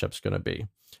relationship's going to be.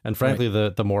 And frankly,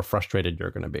 the more frustrated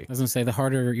you're going to be. I was going to say, the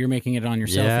harder you're making it on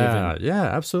yourself. Yeah,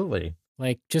 absolutely.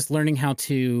 Like just learning how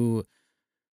to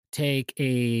take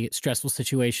a stressful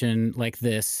situation like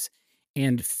this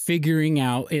and figuring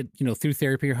out it, through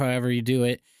therapy or however you do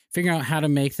it, figuring out how to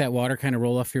make that water kind of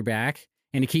roll off your back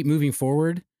and to keep moving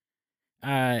forward,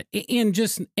 and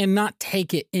not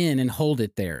take it in and hold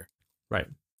it there. Right.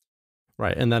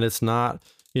 And that it's not,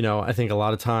 I think a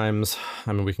lot of times,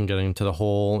 we can get into the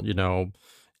whole,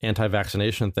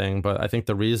 anti-vaccination thing, but I think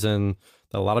the reason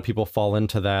that a lot of people fall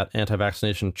into that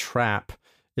anti-vaccination trap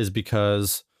is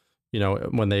because,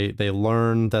 when they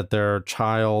learn that their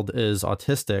child is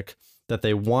autistic, that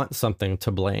they want something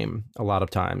to blame a lot of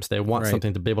times. They want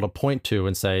something to be able to point to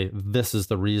and say, this is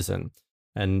the reason.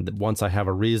 And once I have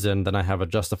a reason, then I have a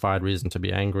justified reason to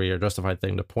be angry or justified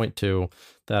thing to point to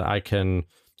that I can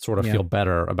sort of feel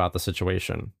better about the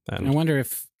situation. And I wonder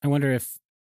if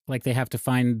like they have to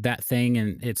find that thing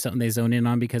and it's something they zone in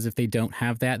on, because if they don't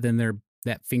have that, then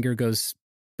that finger goes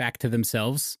back to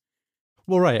themselves.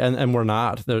 Well, right. And we're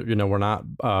not, we're not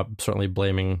certainly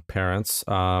blaming parents.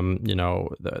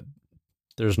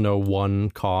 There's no one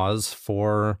cause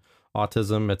for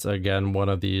autism. It's, again, one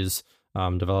of these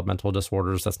developmental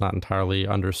disorders that's not entirely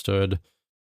understood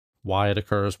why it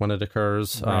occurs, when it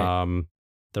occurs. Right.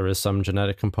 There is some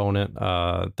genetic component.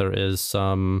 There is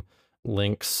some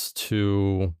links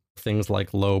to things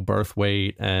like low birth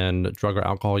weight and drug or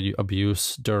alcohol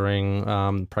abuse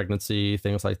during pregnancy,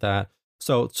 things like that.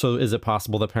 So is it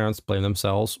possible that parents blame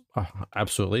themselves?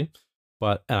 Absolutely.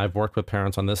 And I've worked with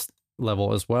parents on this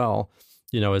level as well.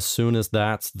 As soon as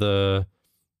that's the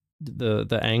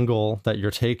angle that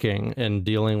you're taking in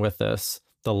dealing with this,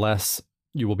 the less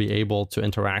you will be able to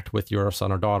interact with your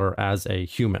son or daughter as a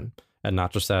human and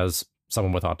not just as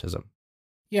someone with autism.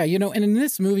 Yeah, you know, and in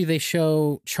this movie, they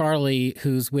show Charlie,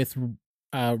 who's with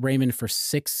Raymond for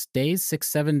 6 days,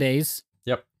 7 days.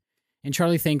 Yep. And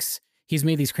Charlie thinks he's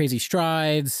made these crazy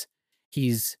strides.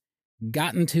 He's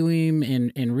gotten to him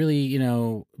and really, you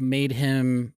know, made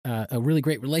him a really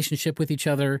great relationship with each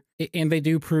other. And they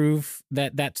do prove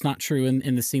that that's not true.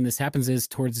 In the scene this happens is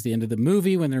towards the end of the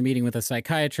movie when they're meeting with a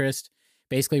psychiatrist.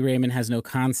 Basically, Raymond has no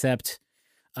concept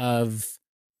of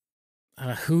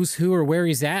who's who or where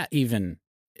he's at even.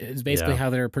 Is basically how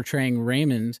they're portraying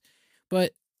Raymond.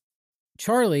 But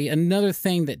Charlie, another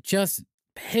thing that just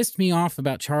pissed me off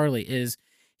about Charlie is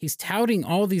he's touting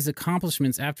all these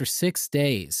accomplishments after 6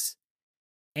 days.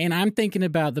 And I'm thinking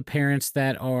about the parents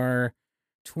that are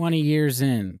 20 years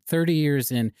in, 30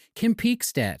 years in. Kim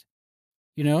Peekstead,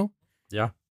 you know? Yeah.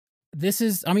 This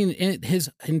is, I mean, in his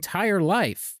entire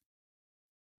life.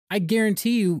 I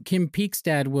guarantee you Kim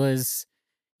Peekstead was,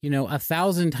 you know,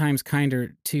 1,000 times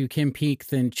kinder to Kim Peek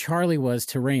than Charlie was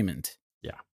to Raymond.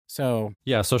 Yeah. So.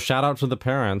 Yeah. So shout out to the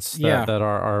parents that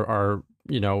are,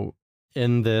 you know,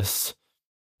 in this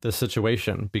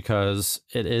situation, because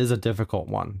it is a difficult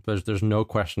one. There's no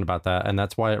question about that. And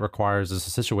that's why it's a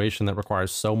situation that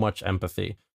requires so much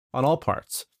empathy on all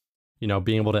parts. You know,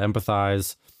 being able to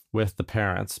empathize with the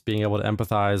parents, being able to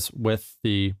empathize with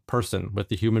the person, with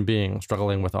the human being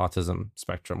struggling with autism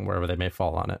spectrum, wherever they may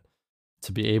fall on it,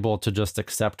 to be able to just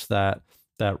accept that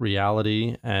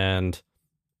reality and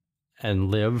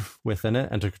live within it,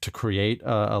 and to create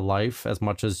a life as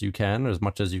much as you can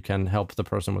help the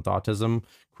person with autism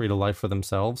create a life for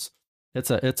themselves. It's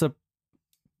a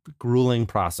grueling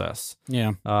process.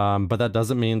 Yeah. But that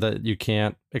doesn't mean that you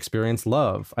can't experience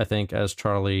love, I think, as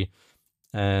Charlie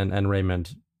and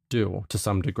Raymond do to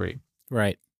some degree.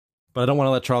 Right. But I don't want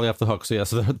to let Charlie off the hook. So yes,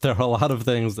 there are a lot of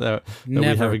things that we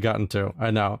haven't gotten to. I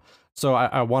know. So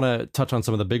I want to touch on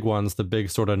some of the big ones, the big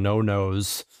sort of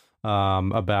no-nos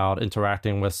about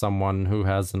interacting with someone who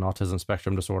has an autism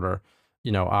spectrum disorder.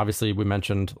 You know, obviously we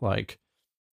mentioned like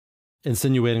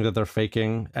insinuating that they're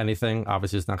faking anything.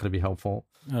 Obviously it's not going to be helpful.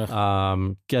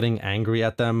 Getting angry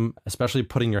at them, especially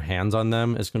putting your hands on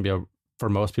them, is going to be for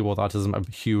most people with autism,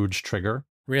 a huge trigger.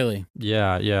 Really?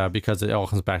 Yeah, because it all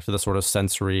comes back to the sort of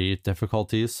sensory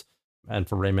difficulties. And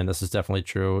for Raymond, this is definitely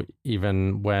true.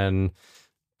 Even when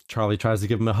Charlie tries to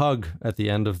give him a hug at the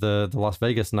end of the Las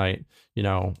Vegas night, you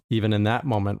know, even in that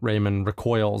moment, Raymond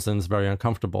recoils and is very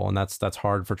uncomfortable. And that's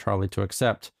hard for Charlie to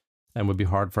accept, and would be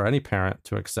hard for any parent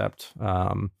to accept,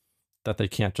 that they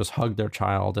can't just hug their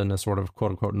child in a sort of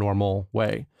quote unquote normal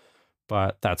way.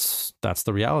 But that's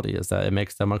the reality, is that it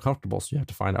makes them uncomfortable. So you have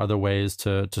to find other ways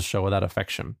to show that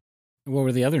affection. What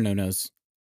were the other no-nos?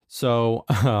 So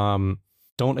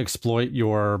don't exploit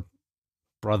your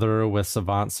brother with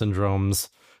savant syndrome's,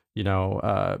 you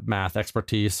know, math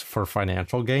expertise for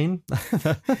financial gain.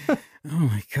 Oh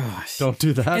my gosh. Don't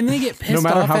do that. And they get pissed off no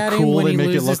matter at how him cool when they he make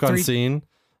it loses look on scene.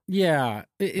 Yeah.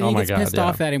 He Oh my gets God, pissed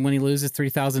off at him when he loses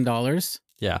 $3,000.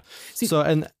 Yeah. See,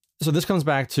 So this comes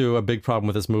back to a big problem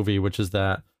with this movie, which is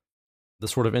that the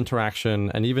sort of interaction,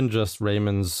 and even just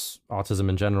Raymond's autism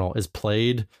in general, is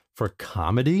played for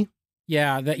comedy.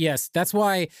 Yeah, that's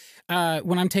why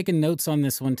when I'm taking notes on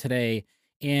this one today,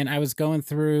 and I was going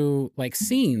through like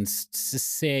scenes to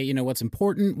say, you know, what's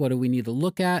important, what do we need to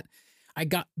look at, I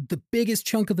got the biggest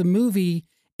chunk of the movie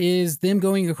is them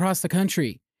going across the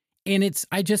country, and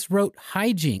I just wrote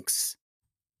hijinks.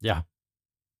 Yeah.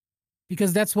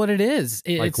 Because that's what it is.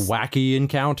 Like wacky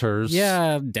encounters.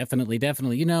 Yeah, definitely.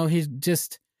 You know, he's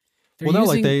just...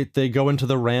 like they go into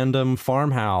the random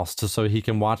farmhouse so he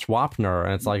can watch Wapner,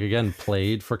 and it's like, again,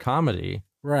 played for comedy.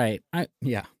 Right.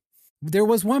 Yeah. There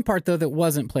was one part, though, that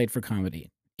wasn't played for comedy.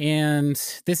 And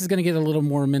this is going to get a little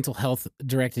more mental health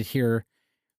directed here,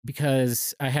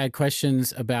 because I had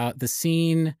questions about the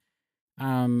scene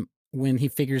when he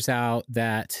figures out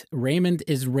that Raymond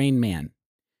is Rain Man.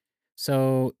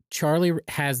 So Charlie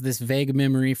has this vague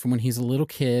memory from when he's a little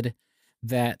kid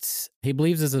that he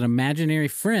believes is an imaginary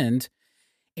friend,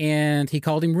 and he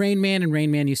called him Rain Man, and Rain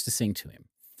Man used to sing to him.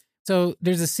 So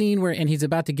there's a scene and he's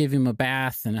about to give him a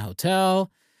bath in a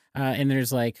hotel, and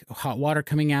there's like hot water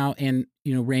coming out, and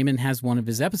you know, Raymond has one of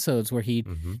his episodes where he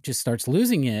just starts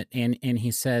losing it, and he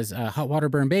says, hot water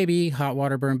burn baby, hot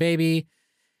water burn baby,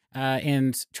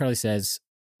 and Charlie says,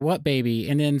 what baby?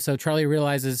 And then so Charlie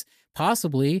realizes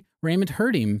possibly Raymond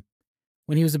hurt him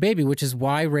when he was a baby, which is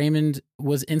why Raymond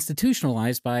was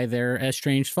institutionalized by their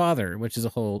estranged father, which is a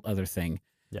whole other thing.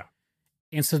 Yeah.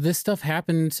 And so this stuff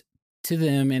happened to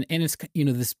them, and it's, you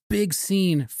know, this big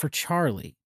scene for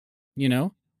Charlie, you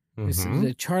know?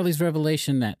 Charlie's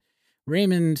revelation that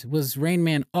Raymond was Rain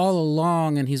Man all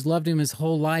along, and he's loved him his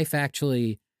whole life,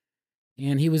 actually.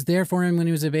 And he was there for him when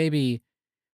he was a baby.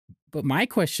 But my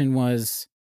question was,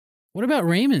 what about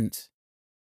Raymond?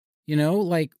 You know,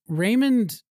 like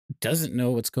Raymond doesn't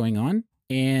know what's going on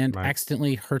and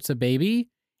accidentally hurts a baby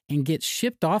and gets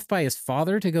shipped off by his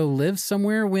father to go live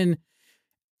somewhere when,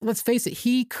 let's face it,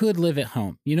 he could live at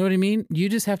home. You know what I mean? You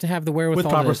just have to have the wherewithal.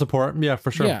 With proper support. Yeah,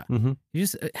 for sure. Yeah. You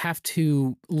just have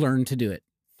to learn to do it.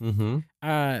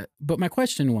 But my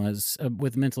question was,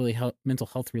 with mental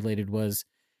health related, was,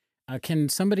 can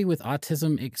somebody with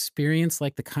autism experience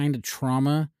like the kind of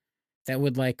trauma that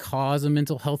would like cause a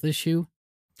mental health issue?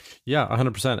 Yeah,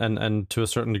 100%. And to a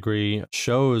certain degree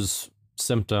shows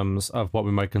symptoms of what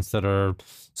we might consider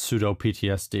pseudo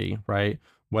PTSD, right?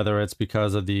 Whether it's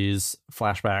because of these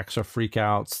flashbacks or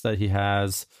freakouts that he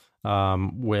has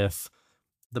with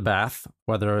the bath,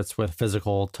 whether it's with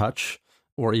physical touch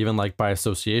or even like by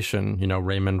association. You know,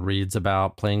 Raymond reads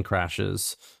about plane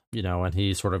crashes, you know, and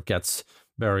he sort of gets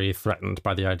very threatened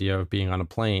by the idea of being on a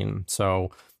plane. So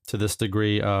to this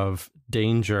degree of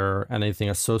danger and anything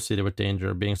associated with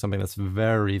danger being something that's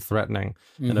very threatening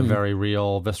in a very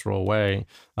real, visceral way,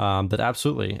 that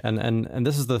absolutely. And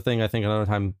this is the thing I think another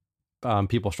time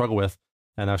people struggle with.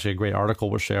 And actually a great article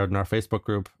was shared in our Facebook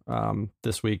group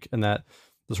this week, and that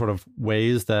the sort of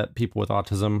ways that people with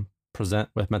autism present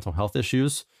with mental health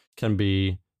issues can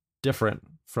be different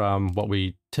from what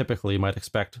we typically might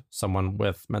expect someone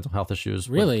with mental health issues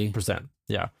would present.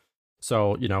 Yeah.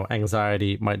 So, you know,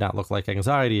 anxiety might not look like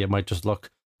anxiety. It might just look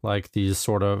like these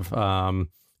sort of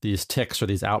these tics or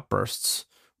these outbursts,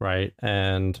 right?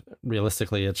 And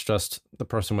realistically, it's just the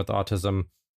person with autism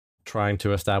trying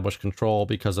to establish control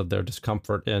because of their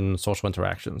discomfort in social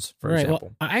interactions, for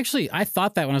example. Well, I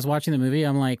thought that when I was watching the movie,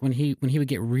 I'm like, when he would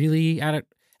get really out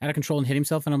of control and hit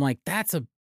himself, and I'm like, that's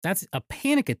a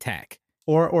panic attack.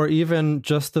 Or even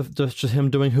just him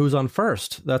doing who's on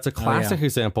first. That's a classic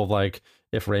example of like,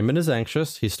 if Raymond is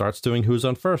anxious, he starts doing who's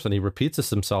on first, and he repeats this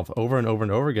himself over and over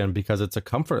and over again because it's a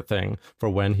comfort thing for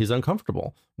when he's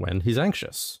uncomfortable, when he's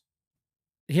anxious.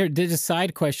 Here, there's a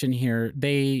side question here.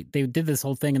 They did this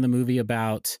whole thing in the movie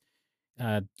about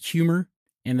humor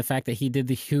and the fact that he did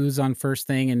the who's on first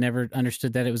thing and never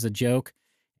understood that it was a joke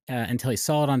until he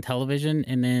saw it on television.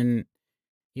 And then,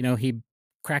 you know, he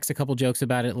cracks a couple jokes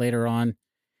about it later on.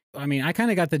 I mean, I kind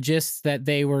of got the gist that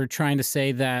they were trying to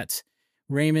say that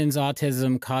Raymond's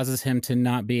autism causes him to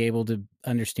not be able to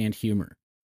understand humor.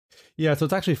 Yeah, so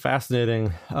it's actually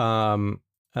fascinating. And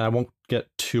I won't get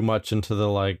too much into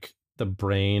the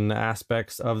brain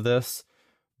aspects of this,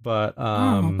 but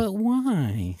but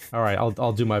why? All right,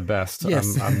 I'll do my best.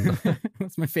 Yes.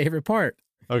 That's my favorite part.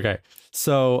 Okay,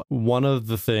 so one of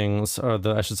the things, or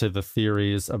I should say the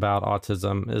theories about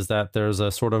autism, is that there's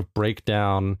a sort of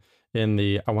breakdown in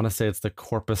I want to say it's the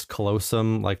corpus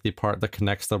callosum, like the part that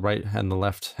connects the right and the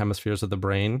left hemispheres of the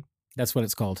brain. That's what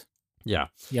it's called. Yeah.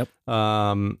 Yep.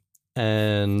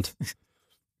 And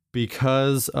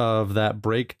because of that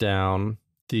breakdown,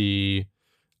 the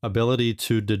ability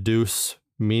to deduce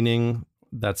meaning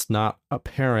that's not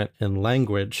apparent in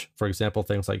language, for example,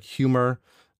 things like humor,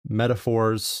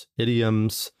 metaphors,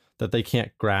 idioms, that they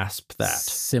can't grasp that.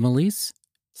 Similes,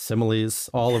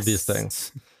 all of these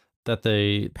things that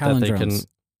they can, sure.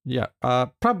 Yeah.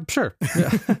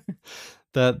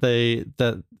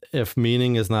 that if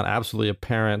meaning is not absolutely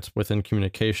apparent within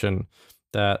communication,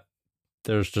 that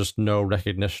there's just no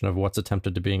recognition of what's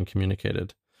attempted to being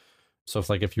communicated. So it's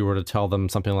like if you were to tell them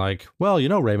something like, well, you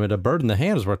know, Raymond, a bird in the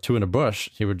hand is worth two in a bush,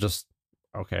 he would just,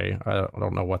 okay, I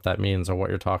don't know what that means or what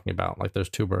you're talking about. Like, there's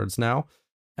two birds now.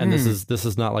 And this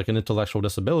is not like an intellectual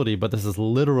disability, but this is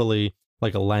literally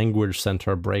like a language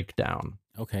center breakdown.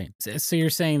 Okay. So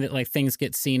you're saying that like things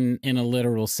get seen in a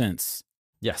literal sense?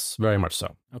 Yes, very much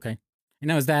so. Okay. And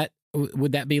now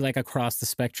would that be like across the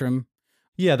spectrum?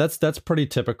 Yeah, that's pretty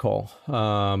typical.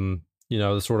 You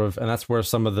know, the sort of, and that's where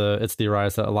it's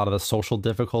theorized that a lot of the social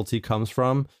difficulty comes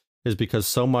from, is because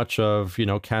so much of, you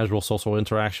know, casual social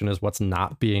interaction is what's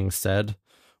not being said,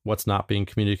 what's not being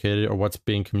communicated, or what's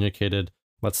being communicated,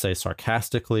 let's say,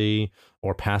 sarcastically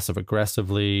or passive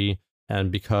aggressively. And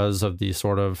because of the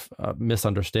sort of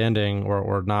misunderstanding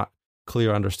or not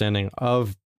clear understanding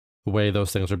of the way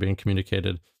those things are being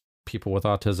communicated, people with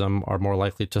autism are more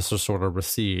likely to sort of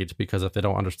recede, because if they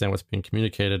don't understand what's being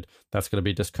communicated, that's going to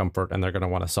be discomfort, and they're going to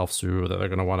want to self-soothe, they're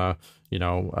going to want to, you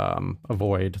know,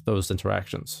 avoid those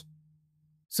interactions.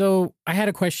 So I had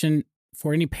a question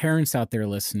for any parents out there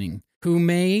listening who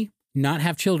may not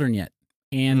have children yet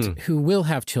and who will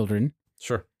have children.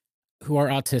 Sure. Who are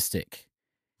autistic.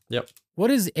 Yep. What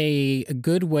is a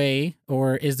good way,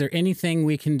 or is there anything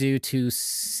we can do to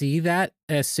see that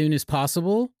as soon as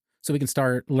possible so we can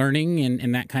start learning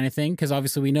and that kind of thing? Because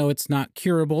obviously we know it's not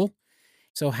curable.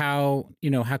 So how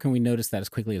can we notice that as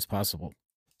quickly as possible?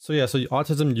 So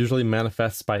autism usually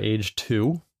manifests by age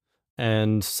 2.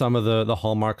 And some of the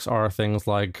hallmarks are things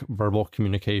like verbal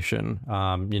communication.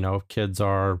 Kids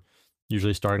are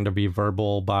usually starting to be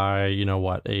verbal by,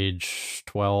 age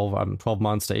 12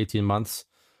 months to 18 months.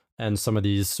 And some of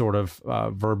these sort of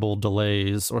verbal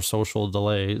delays or social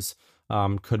delays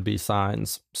could be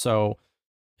signs. So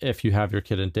if you have your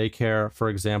kid in daycare, for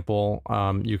example,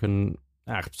 you can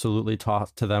absolutely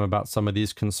talk to them about some of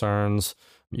these concerns.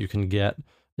 You can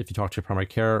if you talk to your primary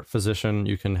care physician,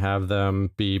 you can have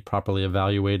them be properly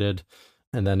evaluated.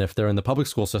 And then if they're in the public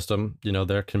school system,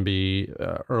 there can be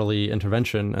early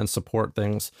intervention and support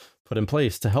things put in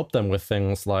place to help them with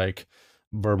things like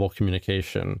verbal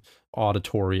communication,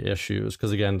 auditory issues.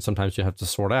 Because again, sometimes you have to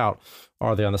sort out,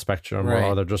 are they on the spectrum or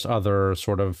are there just other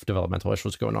sort of developmental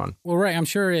issues going on? Well, right. I'm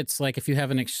sure it's like if you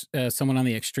have someone on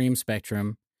the extreme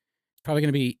spectrum, it's probably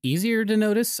going to be easier to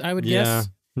notice, I would guess.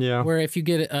 Yeah. Where if you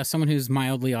get someone who's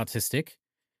mildly autistic,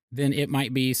 then it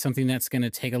might be something that's going to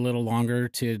take a little longer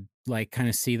to like kind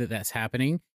of see that that's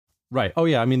happening. Right. Oh,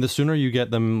 yeah. I mean, the sooner you get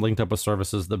them linked up with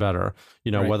services, the better.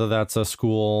 Whether that's a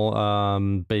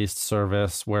school based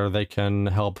service where they can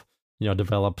help,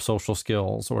 develop social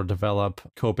skills or develop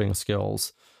coping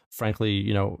skills.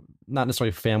 Frankly, not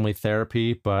necessarily family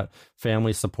therapy, but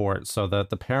family support so that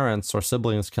the parents or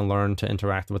siblings can learn to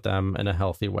interact with them in a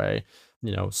healthy way.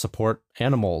 Support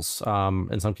animals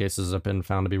in some cases have been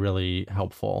found to be really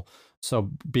helpful.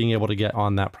 So being able to get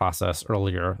on that process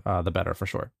earlier, the better for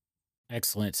sure.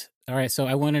 Excellent. All right. So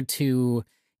I wanted to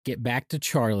get back to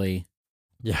Charlie.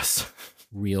 Yes.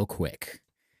 Real quick.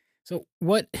 So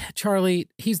Charlie,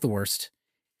 he's the worst.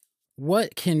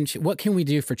 What can we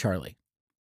do for Charlie?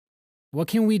 What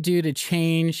can we do to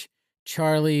change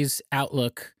Charlie's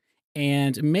outlook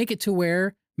and make it to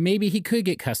where maybe he could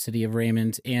get custody of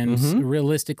Raymond and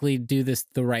realistically do this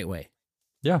the right way?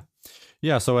 Yeah.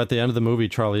 Yeah. So at the end of the movie,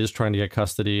 Charlie is trying to get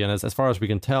custody. And as far as we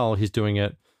can tell, he's doing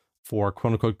it for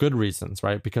quote unquote good reasons,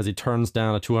 right? Because he turns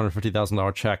down a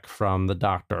 $250,000 check from the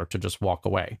doctor to just walk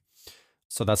away.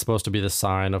 So that's supposed to be the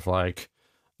sign of like,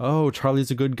 oh,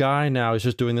 Charlie's a good guy now. He's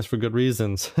just doing this for good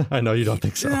reasons. I know you don't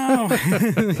think so. No,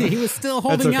 he was still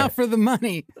holding out for the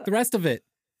money, the rest of it.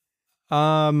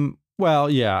 Well,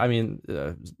 yeah, I mean,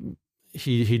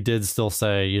 he did still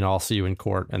say, I'll see you in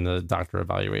court and the doctor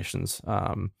evaluations.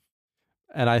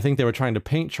 And I think they were trying to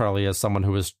paint Charlie as someone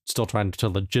who was still trying to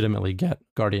legitimately get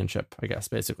guardianship, I guess,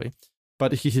 basically.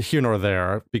 But he's here nor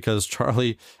there because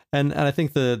Charlie, and I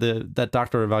think that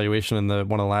doctor evaluation in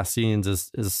one of the last scenes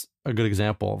is a good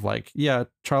example of like, yeah,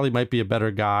 Charlie might be a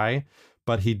better guy,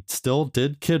 but he still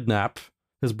did kidnap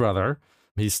his brother.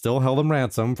 He still held him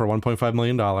ransom for $1.5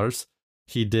 million.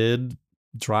 He did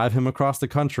drive him across the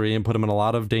country and put him in a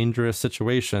lot of dangerous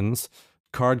situations,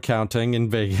 card counting in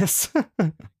Vegas.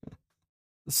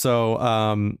 So,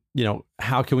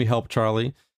 how can we help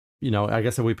Charlie? I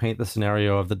guess if we paint the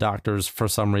scenario of the doctors for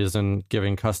some reason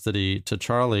giving custody to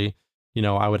Charlie,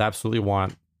 I would absolutely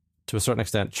want, to a certain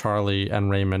extent, Charlie and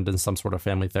Raymond in some sort of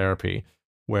family therapy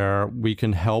where we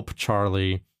can help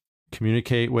Charlie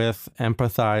communicate with,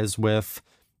 empathize with,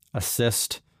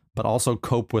 assist, but also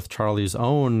cope with Charlie's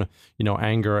own,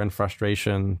 anger and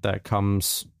frustration that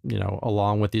comes,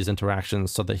 along with these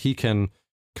interactions so that he can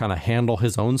kind of handle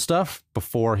his own stuff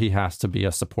before he has to be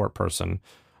a support person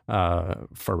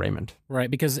for Raymond.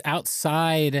 Right, because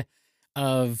outside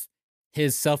of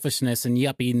his selfishness and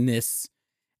yuppiness,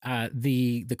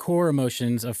 the core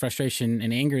emotions of frustration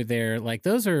and anger there, like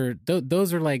those are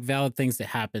like valid things that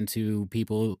happen to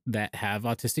people that have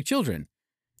autistic children.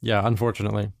 Yeah,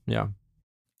 unfortunately. Yeah.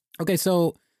 Okay,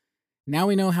 so now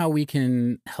we know how we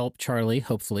can help Charlie,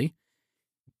 hopefully.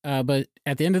 But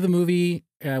at the end of the movie,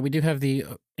 we do have the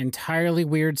entirely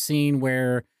weird scene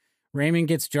where Raymond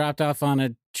gets dropped off on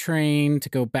a train to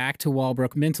go back to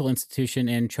Walbrook Mental Institution,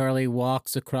 and Charlie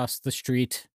walks across the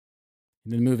street,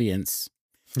 and the movie ends.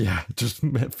 Yeah, just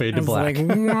fade to black. Like,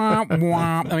 womp,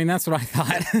 womp. I mean, that's what I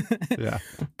thought. Yeah.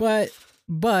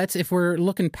 But if we're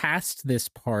looking past this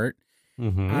part,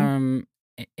 and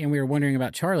we were wondering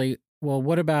about Charlie, well,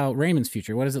 what about Raymond's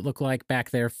future? What does it look like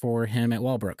back there for him at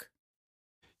Walbrook?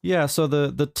 Yeah, so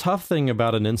the tough thing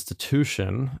about an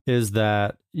institution is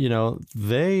that,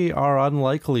 they are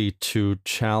unlikely to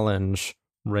challenge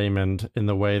Raymond in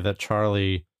the way that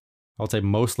Charlie, I would say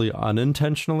mostly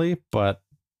unintentionally, but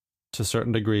to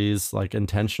certain degrees, like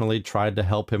intentionally tried to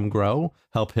help him grow,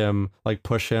 help him, like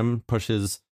push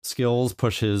his skills,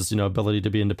 push his, ability to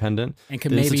be independent. And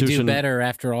can The maybe do institution- better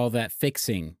after all that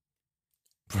fixing.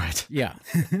 Right. Yeah.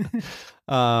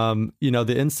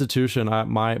 The institution,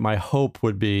 my hope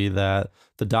would be that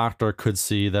the doctor could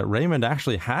see that Raymond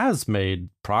actually has made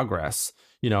progress,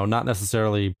 not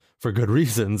necessarily for good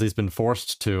reasons. He's been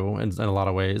forced to in a lot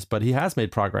of ways, but he has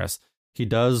made progress. He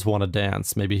does want to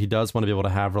dance. Maybe he does want to be able to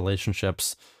have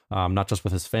relationships, not just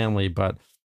with his family, but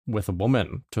with a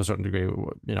woman to a certain degree,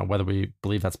 whether we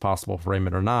believe that's possible for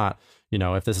Raymond or not.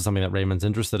 If this is something that Raymond's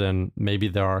interested in, maybe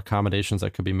there are accommodations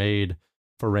that could be made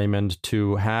for Raymond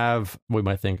to have what we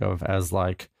might think of as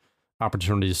like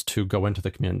opportunities to go into the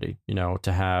community,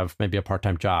 to have maybe a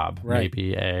part-time job, Right.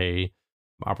 maybe a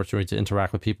opportunity to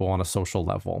interact with people on a social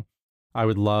level. I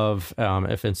would love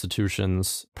if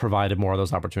institutions provided more of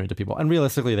those opportunities to people. And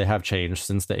realistically, they have changed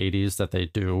since the 80s, that they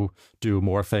do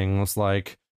more things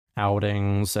like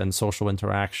outings and social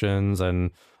interactions and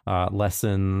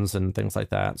lessons and things like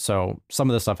that. So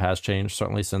some of this stuff has changed,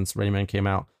 certainly since Raymond came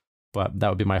out. But that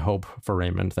would be my hope for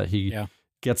Raymond, that he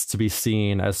gets to be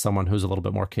seen as someone who's a little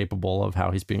bit more capable of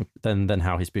how he's being than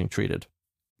how he's being treated.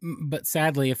 But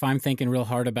sadly, if I'm thinking real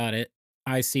hard about it,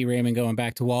 I see Raymond going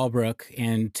back to Walbrook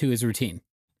and to his routine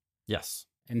Yes.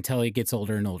 until he gets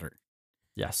older and older.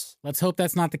 Yes. Let's hope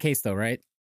that's not the case, though, right?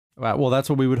 Well, that's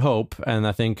what we would hope. And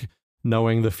I think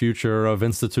knowing the future of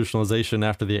institutionalization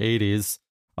after the 80s,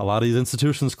 a lot of these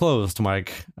institutions closed,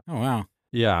 Mike. Oh, wow.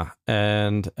 Yeah.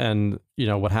 And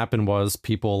what happened was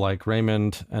people like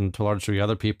Raymond and to a large degree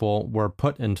other people were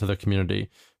put into the community,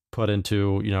 put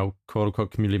into, quote unquote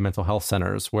community mental health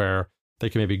centers where they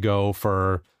can maybe go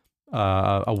for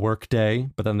a work day,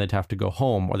 but then they'd have to go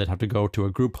home, or they'd have to go to a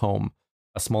group home,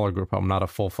 a smaller group home, not a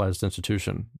full-fledged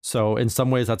institution. So in some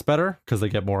ways that's better because they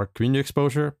get more community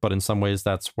exposure, but in some ways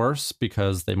that's worse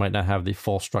because they might not have the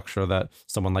full structure that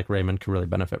someone like Raymond could really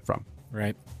benefit from.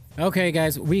 Right. Okay,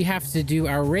 guys, we have to do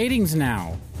our ratings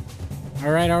now.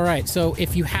 All right. So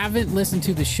if you haven't listened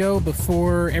to the show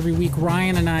before, every week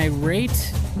Ryan and I rate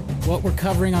what we're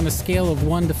covering on a scale of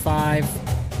 1 to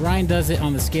 5. Ryan does it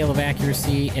on the scale of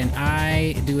accuracy, and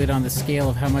I do it on the scale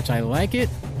of how much I like it.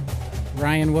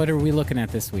 Ryan, what are we looking at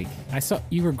this week? I saw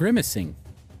you were grimacing.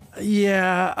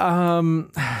 Yeah.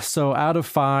 So out of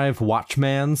 5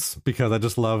 Watchmans, because I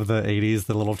just love the 80s,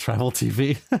 the little travel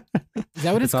TV. Is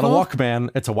that what it's not called? a Walkman,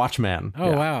 it's a Watchman. Oh,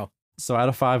 Yeah. wow. So out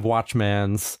of 5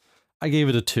 Watchmans, I gave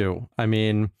it a 2. I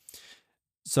mean,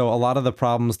 so a lot of the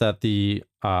problems that the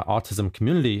autism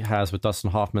community has with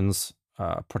Dustin Hoffman's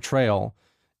portrayal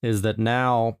is that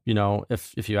now,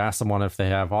 if you ask someone if they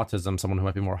have autism, someone who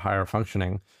might be more higher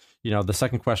functioning, the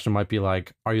second question might be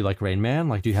like, are you like Rain Man?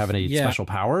 Like, do you have any special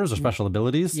powers or special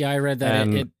abilities? Yeah, I read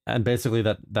that. And basically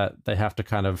that they have to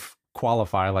kind of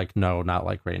qualify like, no, not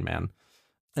like Rain Man.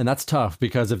 And that's tough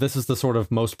because if this is the sort of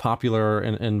most popular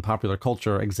in popular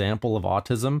culture example of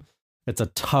autism, it's a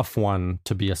tough one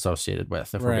to be associated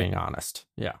with, if we're being honest.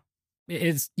 Yeah.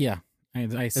 It's, yeah. I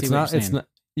see It's what you're not, saying. it's not,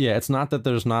 yeah, it's not that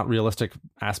there's not realistic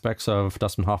aspects of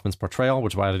Dustin Hoffman's portrayal,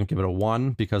 which is why I didn't give it a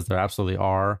 1, because there absolutely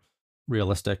are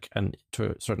realistic and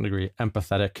to a certain degree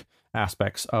empathetic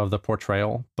aspects of the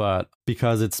portrayal. But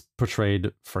because it's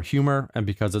portrayed for humor and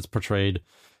because it's portrayed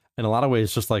in a lot of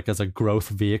ways just like as a growth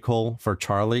vehicle for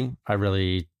Charlie, I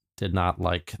really did not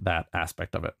like that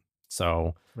aspect of it.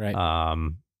 So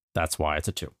that's why it's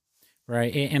a 2.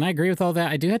 Right. And I agree with all that.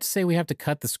 I do have to say we have to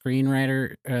cut the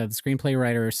screenplay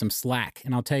writer some slack.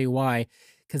 And I'll tell you why.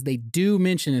 Because they do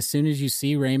mention as soon as you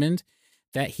see Raymond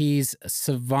that he's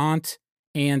savant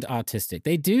and autistic.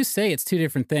 They do say it's 2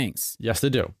 different things. Yes, they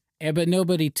do. But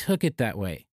nobody took it that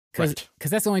way. Because Right.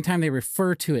 that's the only time they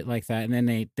refer to it like that. And then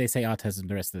they say autism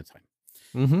the rest of the time.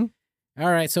 Mm-hmm.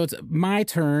 All right. So it's my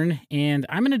turn. And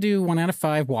I'm going to do 1 out of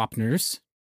 5 Wapners.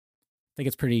 I think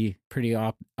it's pretty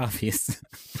obvious.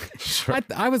 Sure. I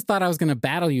thought I was going to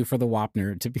battle you for the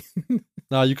Wapner to be.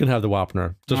 No, you can have the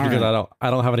Wapner just All because right. I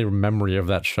don't have any memory of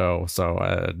that show. So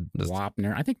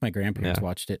Wapner. I think my grandparents Yeah.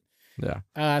 watched it.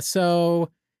 yeah.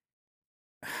 So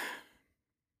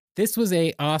this was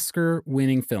a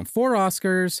Oscar-winning film. 4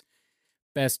 Oscars: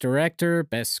 Best Director,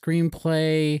 Best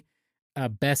Screenplay,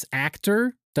 Best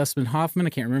Actor. Dustin Hoffman. I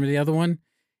can't remember the other one.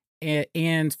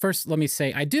 And first, let me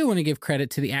say, I do want to give credit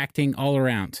to the acting all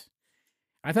around.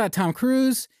 I thought Tom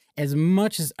Cruise, as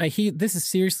much as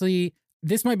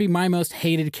this might be my most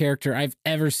hated character I've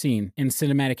ever seen in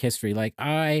cinematic history. Like,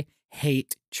 I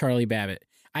hate Charlie Babbitt.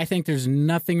 I think there's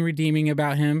nothing redeeming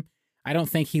about him. I don't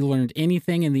think he learned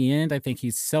anything in the end. I think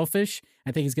he's selfish.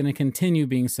 I think he's going to continue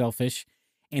being selfish,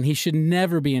 and he should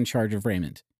never be in charge of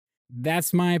Raymond.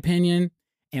 That's my opinion,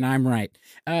 and I'm right.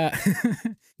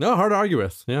 No, hard to argue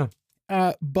with. Yeah.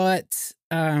 But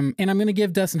and I'm going to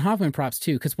give Dustin Hoffman props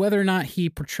too, because whether or not he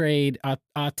portrayed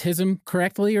autism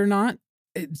correctly or not,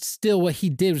 it's still what he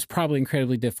did was probably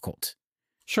incredibly difficult.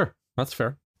 Sure, that's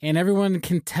fair. And everyone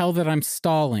can tell that I'm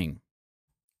stalling.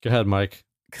 Go ahead, Mike.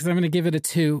 Because I'm going to give it a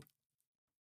 2.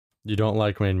 You don't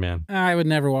like Rain Man. I would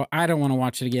never. I don't want to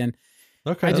watch it again.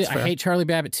 Okay, I that's fair. hate Charlie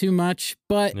Babbitt too much,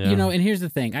 but Yeah. you know. And here's the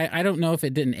thing: I don't know if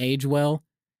it didn't age well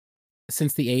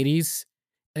since the '80s,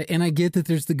 and I get that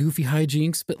there's the goofy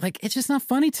hijinks, but like it's just not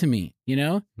funny to me, you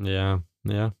know? Yeah.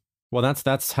 Well,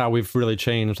 that's how we've really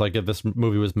changed. Like, if this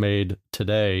movie was made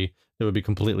today, it would be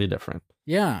completely different.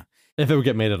 Yeah, If it would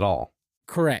get made at all.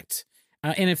 correct.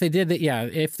 And if they did that,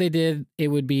 if they did, they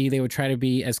would try to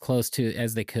be as close to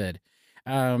as they could.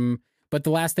 But the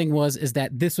last thing is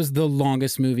that this was the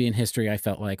longest movie in history. I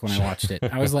felt like when I watched it,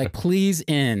 I was like, please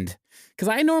end. Because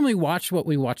I normally watch what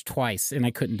we watch twice and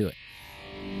I couldn't do it.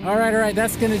 All right.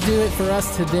 That's going to do it for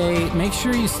us today. Make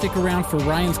sure you stick around for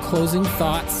Ryan's closing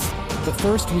thoughts. But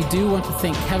first, we do want to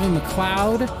thank Kevin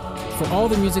MacLeod for all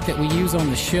the music that we use on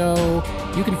the show.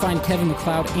 You can find Kevin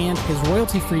MacLeod and his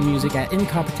royalty-free music at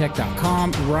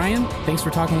incompetech.com. Ryan, thanks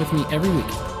for talking with me every week.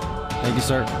 Thank you,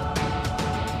 sir.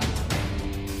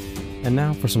 And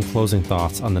now for some closing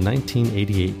thoughts on the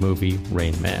 1988 movie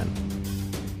Rain Man.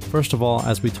 First of all,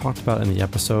 as we talked about in the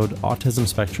episode, autism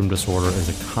spectrum disorder is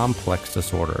a complex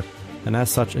disorder, and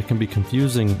as such, it can be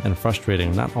confusing and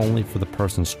frustrating not only for the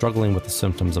person struggling with the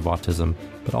symptoms of autism,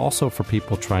 but also for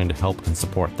people trying to help and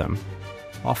support them.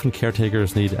 Often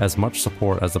caretakers need as much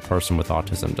support as the person with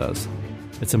autism does.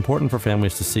 It's important for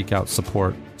families to seek out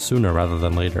support sooner rather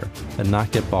than later, and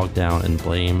not get bogged down in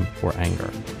blame or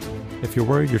anger. If you're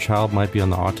worried your child might be on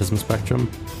the autism spectrum,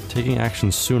 taking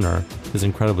action sooner is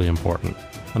incredibly important.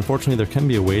 Unfortunately, there can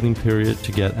be a waiting period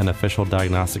to get an official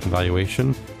diagnostic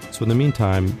evaluation, so in the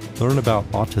meantime, learn about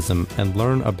autism and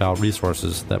learn about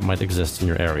resources that might exist in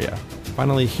your area.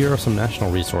 Finally, here are some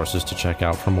national resources to check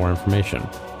out for more information.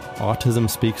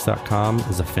 AutismSpeaks.com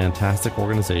is a fantastic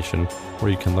organization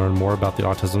where you can learn more about the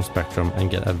autism spectrum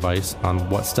and get advice on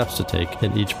what steps to take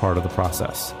in each part of the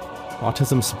process.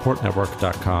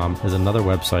 AutismSupportNetwork.com is another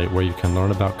website where you can learn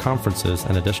about conferences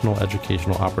and additional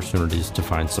educational opportunities to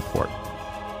find support.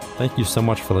 Thank you so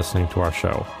much for listening to our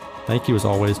show. Thank you as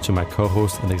always to my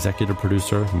co-host and executive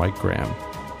producer, Mike Graham.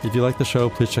 If you like the show,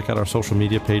 please check out our social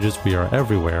media pages. We are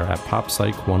everywhere at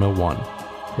PopPsych101.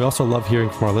 We also love hearing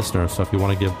from our listeners, so if you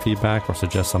want to give feedback or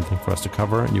suggest something for us to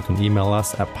cover, you can email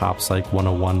us at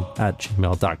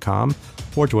poppsych101@gmail.com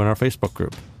or join our Facebook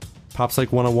group.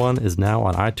 PopPsych 101 is now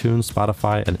on iTunes,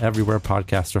 Spotify, and everywhere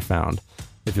podcasts are found.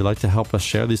 If you'd like to help us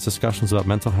share these discussions about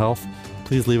mental health,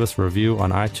 please leave us a review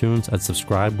on iTunes and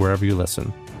subscribe wherever you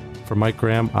listen. For Mike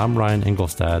Graham, I'm Ryan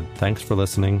Engelstad. Thanks for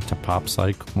listening to Pop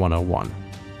Psych 101.